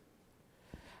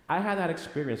 I had that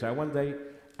experience. I one day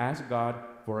asked God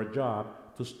for a job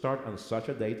to start on such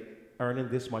a date, earning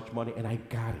this much money, and I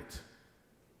got it.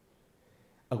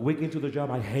 A week into the job,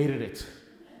 I hated it.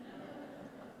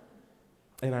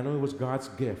 And I knew it was God's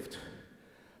gift.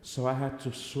 So I had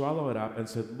to swallow it up and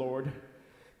said, Lord,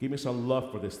 give me some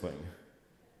love for this thing.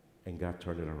 And God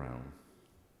turned it around.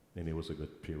 And it was a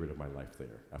good period of my life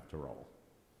there, after all.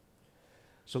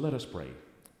 So let us pray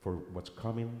for what's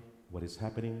coming, what is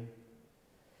happening.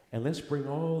 And let's bring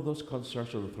all those concerns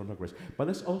to the throne of grace. But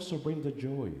let's also bring the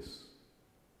joys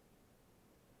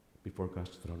before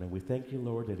God's throne. And we thank you,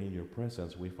 Lord, that in your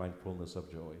presence we find fullness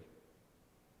of joy.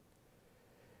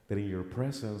 That in your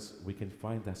presence we can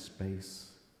find that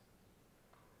space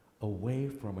away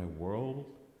from a world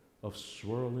of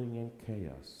swirling and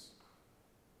chaos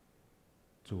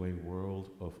to a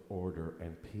world of order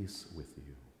and peace with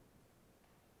you.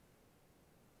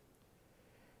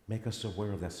 Make us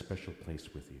aware of that special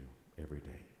place with you every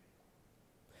day.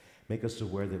 Make us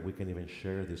aware that we can even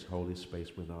share this holy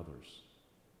space with others.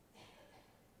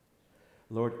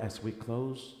 Lord, as we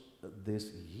close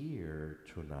this year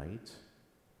tonight,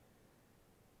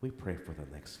 we pray for the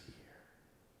next year.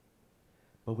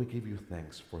 But we give you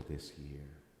thanks for this year.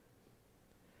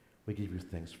 We give you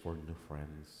thanks for new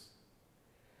friends.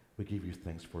 We give you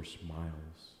thanks for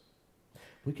smiles.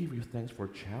 We give you thanks for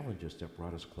challenges that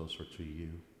brought us closer to you.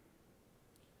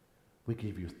 We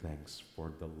give you thanks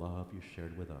for the love you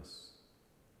shared with us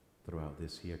throughout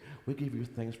this year. We give you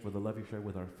thanks for the love you shared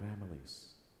with our families.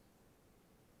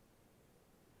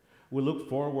 We look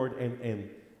forward and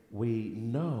we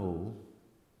know,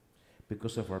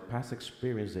 because of our past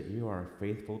experience, that you are a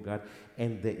faithful God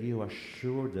and that you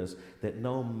assured us that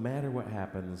no matter what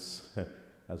happens,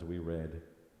 as we read,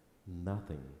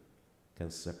 nothing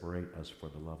can separate us from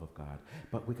the love of God.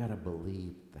 But we got to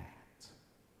believe that.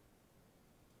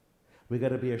 We got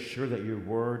to be assured that your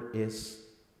word is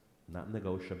not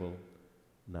negotiable,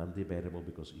 non-debatable,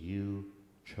 because you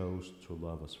chose to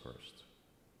love us first.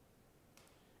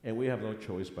 And we have no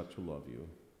choice but to love you.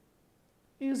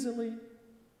 Easily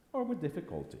or with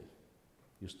difficulty,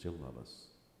 you still love us.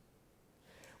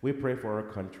 We pray for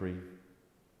our country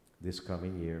this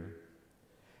coming year.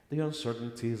 The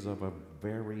uncertainties of a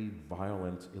very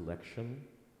violent election,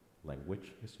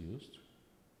 language is used.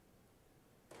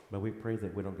 But we pray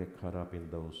that we don't get caught up in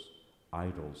those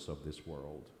idols of this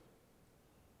world.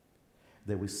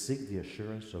 That we seek the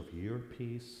assurance of your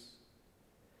peace.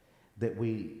 That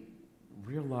we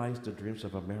realize the dreams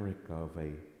of America, of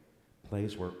a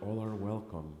place where all are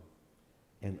welcome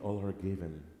and all are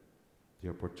given the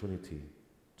opportunity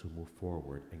to move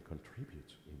forward and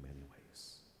contribute in many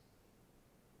ways.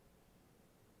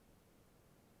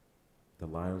 The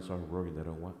lions are roaring, they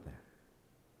don't want that.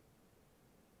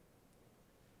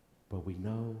 But we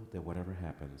know that whatever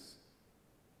happens,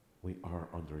 we are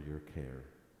under your care.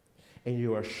 And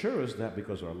you assure us that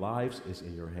because our lives is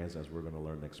in your hands, as we're going to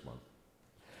learn next month.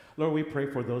 Lord, we pray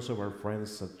for those of our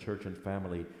friends at church and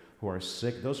family who are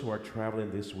sick, those who are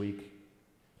traveling this week,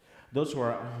 those who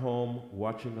are at home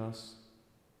watching us.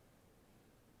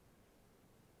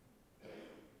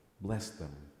 Bless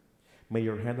them. May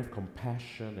your hand of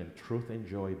compassion and truth and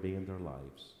joy be in their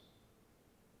lives.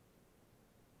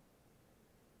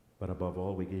 But above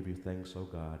all, we give you thanks, O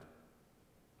God,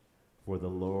 for the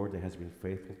Lord that has been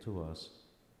faithful to us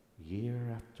year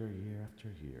after year after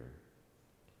year,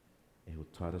 and who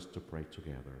taught us to pray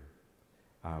together.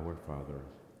 Our Father,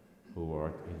 who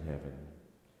art in heaven,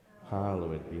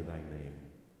 hallowed be thy name.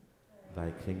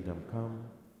 Thy kingdom come,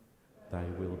 thy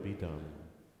will be done,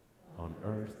 on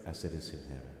earth as it is in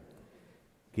heaven.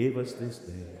 Give us this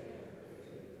day,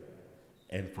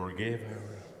 and forgive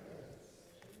our...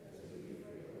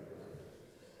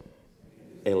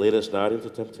 And lead us not into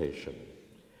temptation,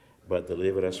 but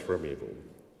deliver us from evil.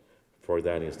 For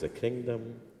thine is the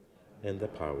kingdom, and the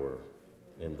power,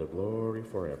 and the glory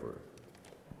forever.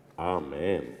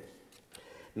 Amen.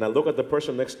 Now look at the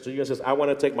person next to you and says, I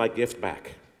want to take my gift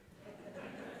back.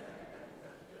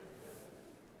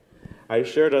 I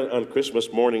shared on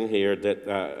Christmas morning here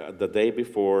that the day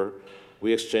before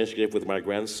we exchanged gifts with my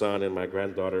grandson and my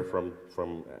granddaughter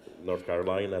from North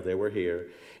Carolina. They were here.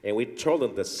 And we told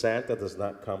them that Santa does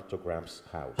not come to Gramps'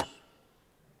 house.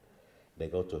 They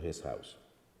go to his house.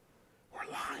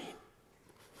 We're lying.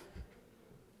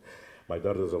 My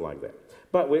daughter doesn't like that.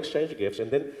 But we exchanged gifts. And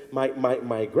then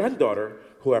my granddaughter,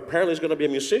 who apparently is going to be a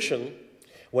musician,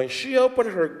 when she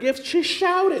opened her gift, she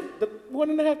shouted. The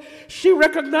 1.5. She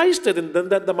recognized it. And then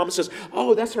the mom says,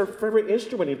 oh, that's her favorite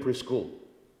instrument in preschool.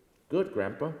 Good,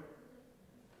 Grandpa.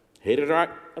 Hit it right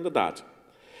on the dot.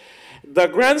 The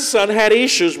grandson had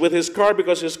issues with his car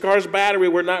because his car's battery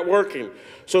were not working.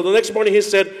 So the next morning he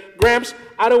said, Gramps,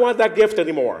 I don't want that gift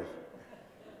anymore.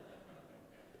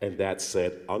 And Dad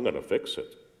said, I'm going to fix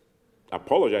it.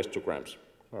 Apologize to Gramps.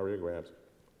 Sorry, Gramps.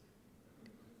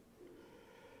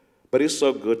 But it's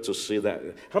so good to see that.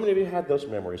 How many of you had those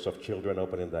memories of children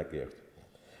opening that gift?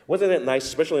 Wasn't it nice,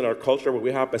 especially in our culture where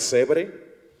we have pesebre?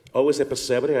 Always a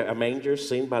pesebre, a manger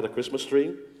seen by the Christmas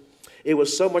tree. It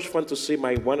was so much fun to see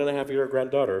my 1.5-year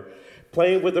granddaughter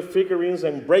playing with the figurines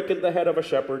and breaking the head of a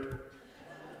shepherd.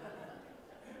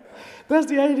 That's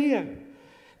the idea.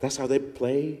 That's how they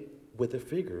play with the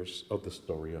figures of the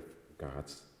story of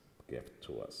God's gift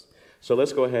to us. So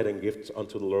let's go ahead and give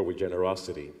unto the Lord with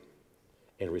generosity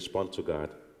and respond to God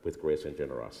with grace and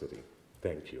generosity.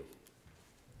 Thank you.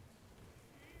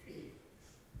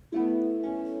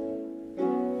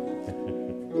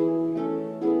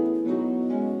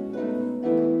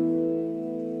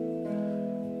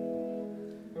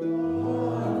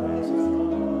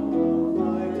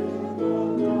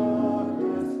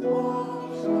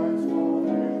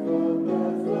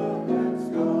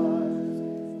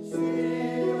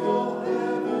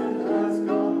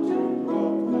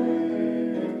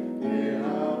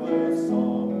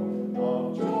 Song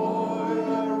of joy.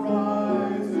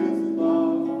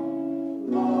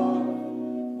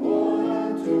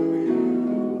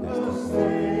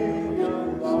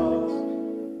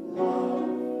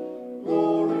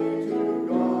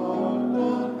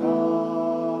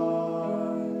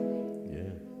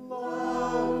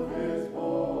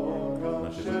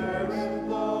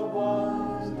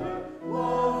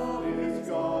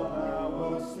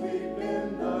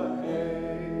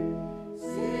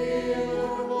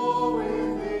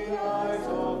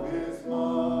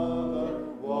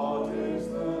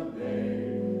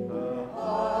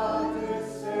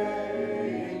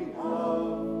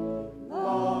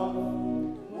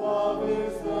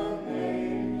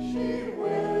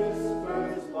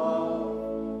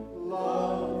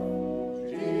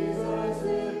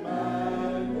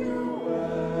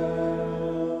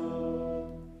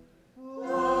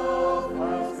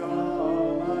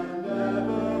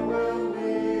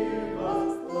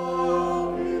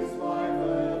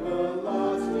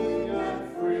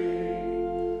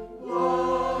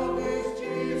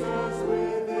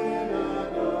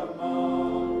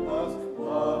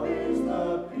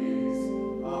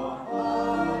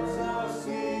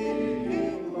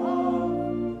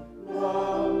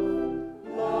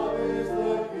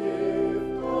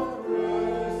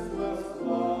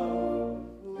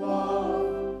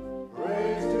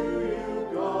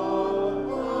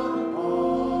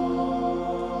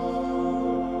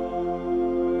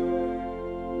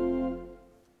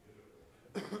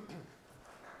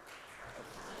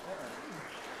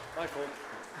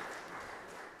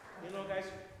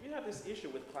 guys, you have this issue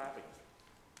with clapping.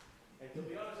 And to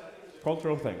be honest, I think it's a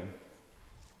cultural thing.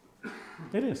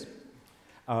 It is.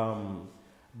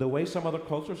 The way some other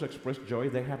cultures express joy,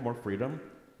 they have more freedom.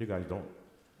 You guys don't.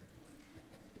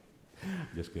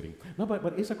 Just kidding. No,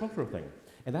 but it's a cultural thing.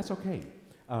 And that's okay.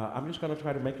 I'm just going to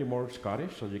try to make you more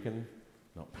Scottish so you can...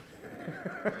 No.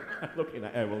 I'm looking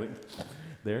at Evelyn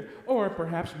there. Or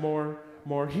perhaps more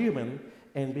human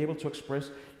and be able to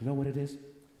express, you know what it is?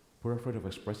 We're afraid of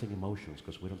expressing emotions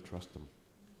because we don't trust them.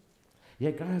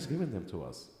 Yet God has given them to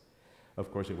us.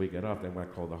 Of course, if we get off, then we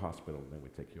call the hospital, then we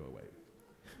take you away.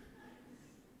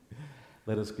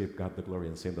 Let us give God the glory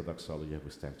and sing the doxology as we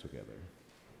stand together.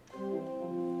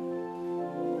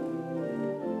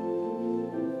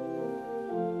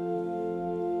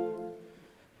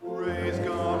 Praise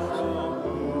God from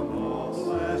whom all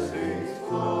blessings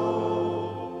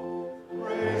flow.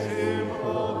 Praise Him,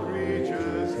 all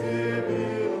creatures here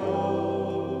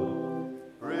below.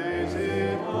 Praise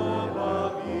Him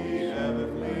above ye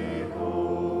heavenly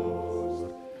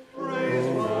hosts. Praise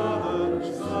Father,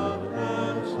 Son,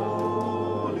 and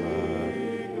Holy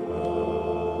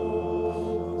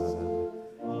Ghost.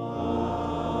 Amen.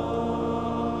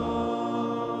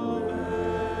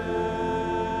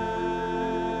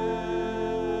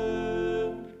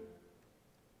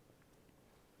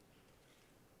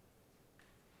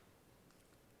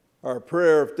 Our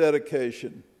prayer of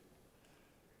dedication.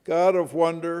 God of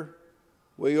wonder,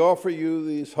 we offer you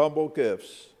these humble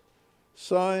gifts,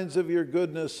 signs of your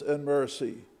goodness and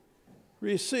mercy.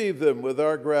 Receive them with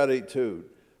our gratitude,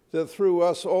 that through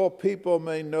us all people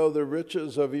may know the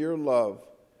riches of your love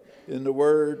in the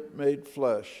Word made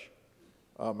flesh.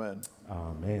 Amen.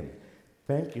 Amen.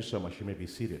 Thank you so much. You may be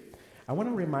seated. I want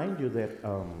to remind you that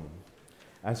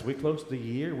as we close the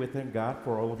year, we thank God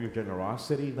for all of your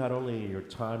generosity, not only your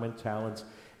time and talents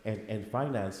and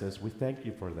finances. We thank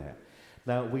you for that.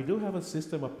 Now, we do have a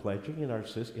system of pledging in our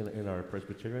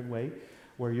Presbyterian way,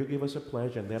 where you give us a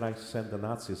pledge and then I send the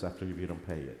Nazis after you if you don't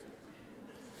pay it.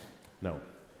 No,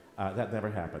 that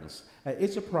never happens.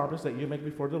 It's a promise that you make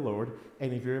before the Lord,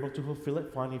 and if you're able to fulfill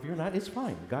it, fine. If you're not, it's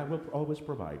fine. God will always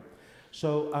provide.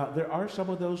 So there are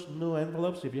some of those new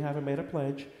envelopes. If you haven't made a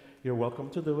pledge, you're welcome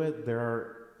to do it. There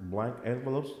are blank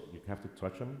envelopes. You have to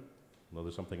touch them. Know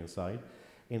there's something inside.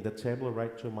 In the table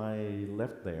right to my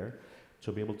left there,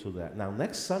 to be able to do that. Now,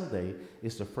 next Sunday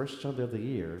is the first Sunday of the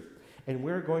year, and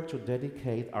we're going to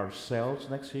dedicate ourselves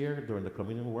next year during the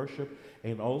communion worship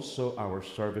and also our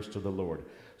service to the Lord.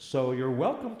 So you're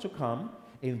welcome to come,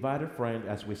 invite a friend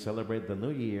as we celebrate the new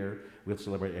year. We'll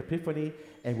celebrate Epiphany,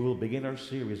 and we will begin our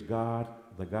series, God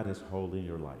is holy in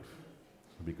your life.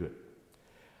 It'll be good.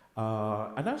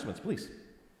 Announcements, please.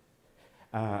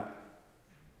 Here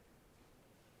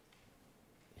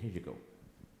you go.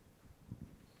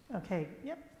 Okay,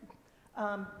 yep.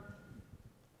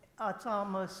 It's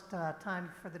almost time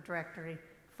for the directory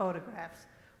photographs.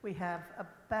 We have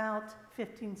about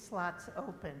 15 slots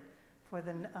open for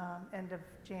the end of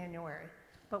January.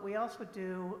 But we also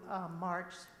do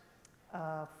March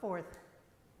 4th,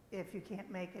 if you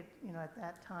can't make it, at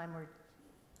that time or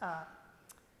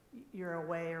you're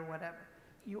away or whatever.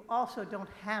 You also don't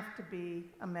have to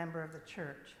be a member of the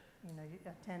church.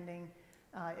 Attending,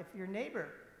 if your neighbor,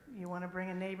 you want to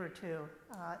bring a neighbor too.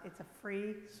 It's a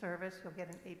free service. You'll get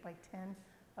an 8x10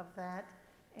 of that.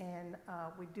 And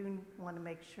we do want to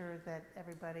make sure that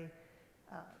everybody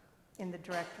in the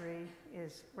directory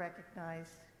is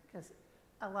recognized, because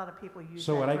a lot of people use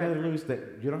So that what I got to directory. do is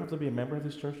that you don't have to be a member of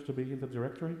this church to be in the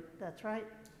directory? That's right,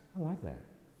 I like that.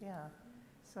 yeah.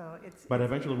 So it's... But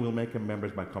eventually we'll make them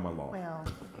members by common law. Well,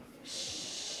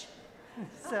 shh.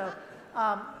 So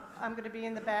I'm going to be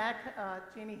in the back.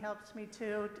 Jeannie helps me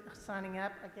too, signing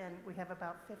up. Again, we have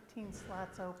about 15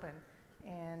 slots open,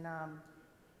 and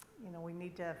we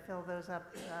need to fill those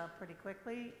up pretty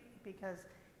quickly, because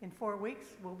in 4 weeks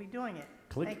we'll be doing it.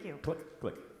 Click, Thank you. click,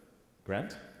 click.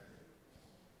 Grant?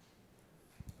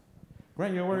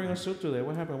 Grant, you're wearing a suit today.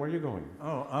 What happened? Where are you going?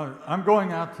 Oh, I'm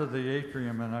going out to the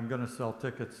atrium, and I'm going to sell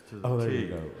tickets to the Oh, there tea. you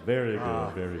go. Very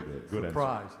good, very good. Good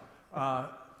Surprise.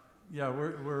 Yeah,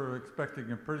 we're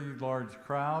expecting a pretty large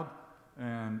crowd,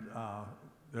 and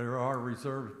there are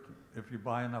reserved, if you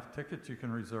buy enough tickets, you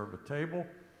can reserve a table.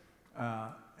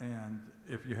 And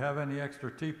if you have any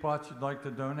extra teapots you'd like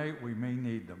to donate, we may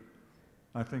need them.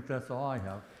 I think that's all I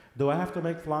have. Do I have to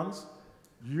make flans?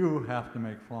 You have to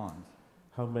make flans.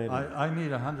 How many? I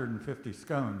need 150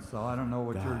 scones, so I don't know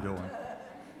what you're doing.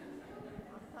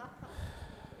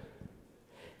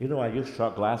 I use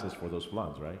shot glasses for those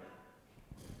flans, right?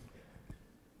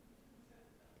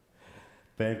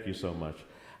 Thank you so much.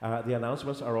 The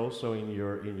announcements are also in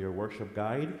your workshop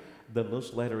guide. The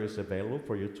newsletter is available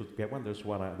for you to get one. There's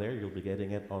one out there. You'll be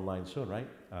getting it online soon, right?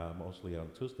 Mostly on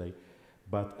Tuesday.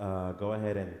 But go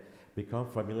ahead and become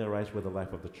familiarized with the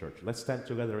life of the church. Let's stand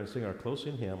together and sing our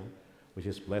closing hymn, which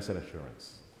is Blessed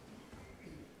Assurance.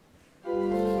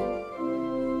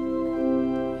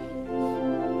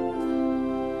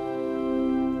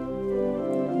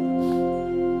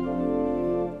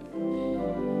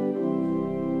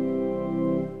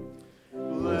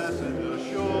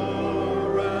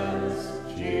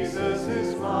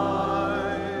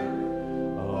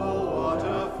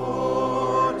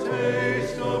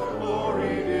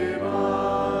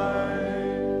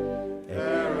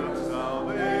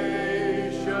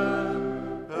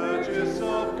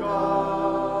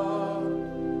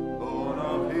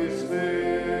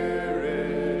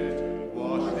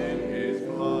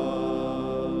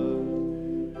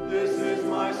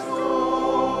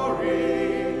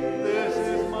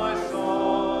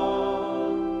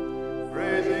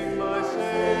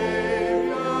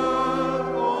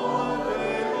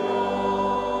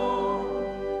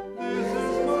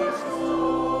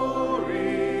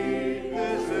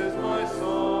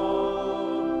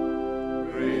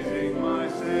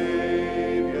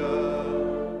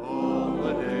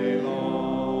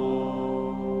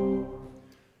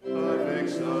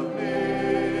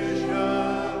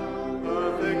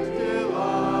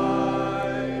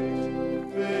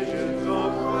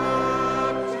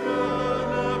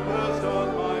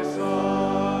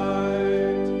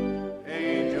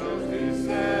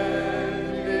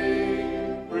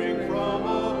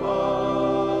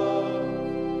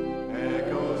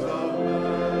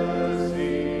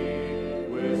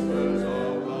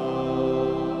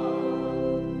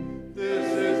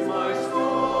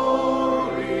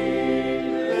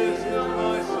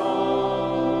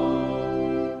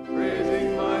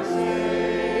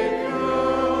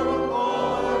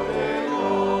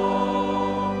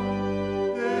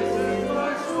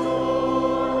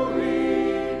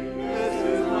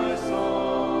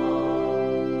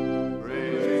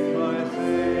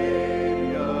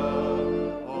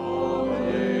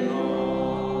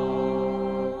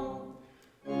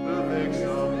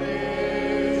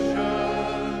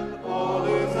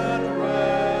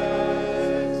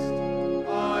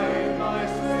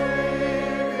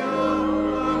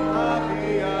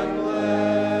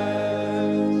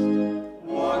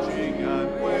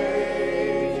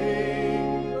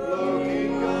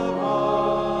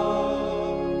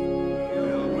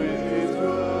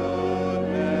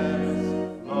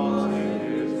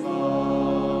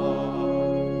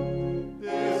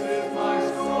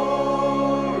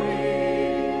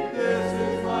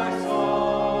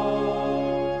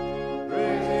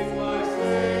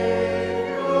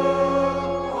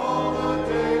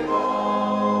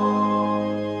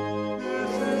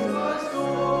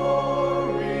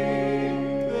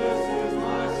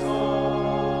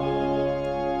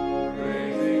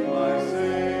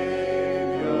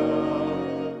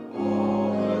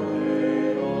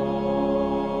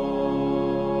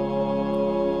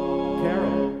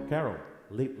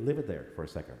 Leave it there for a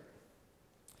second.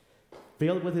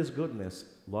 Filled with his goodness,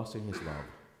 lost in his love.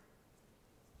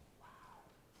 Wow.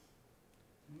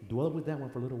 Dwell with that one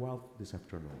for a little while this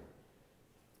afternoon.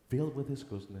 Filled with his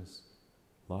goodness,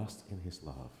 lost in his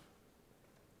love.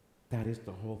 That is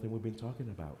the whole thing we've been talking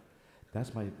about.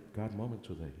 That's my God moment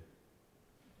today.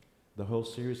 The whole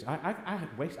series.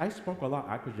 I spoke a lot.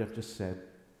 I could have just said,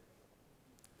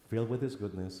 filled with his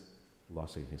goodness,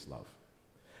 lost in his love.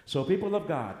 So people of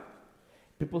God,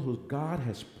 people who God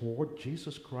has poured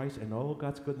Jesus Christ and all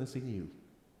God's goodness in you,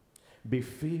 be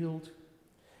filled,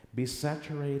 be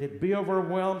saturated, be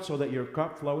overwhelmed so that your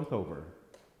cup floweth over,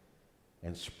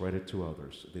 and spread it to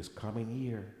others this coming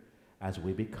year as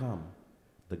we become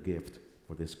the gift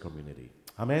for this community.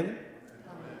 Amen? Amen.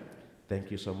 Thank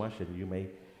you so much, and you may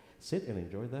sit and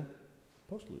enjoy the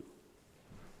postlude.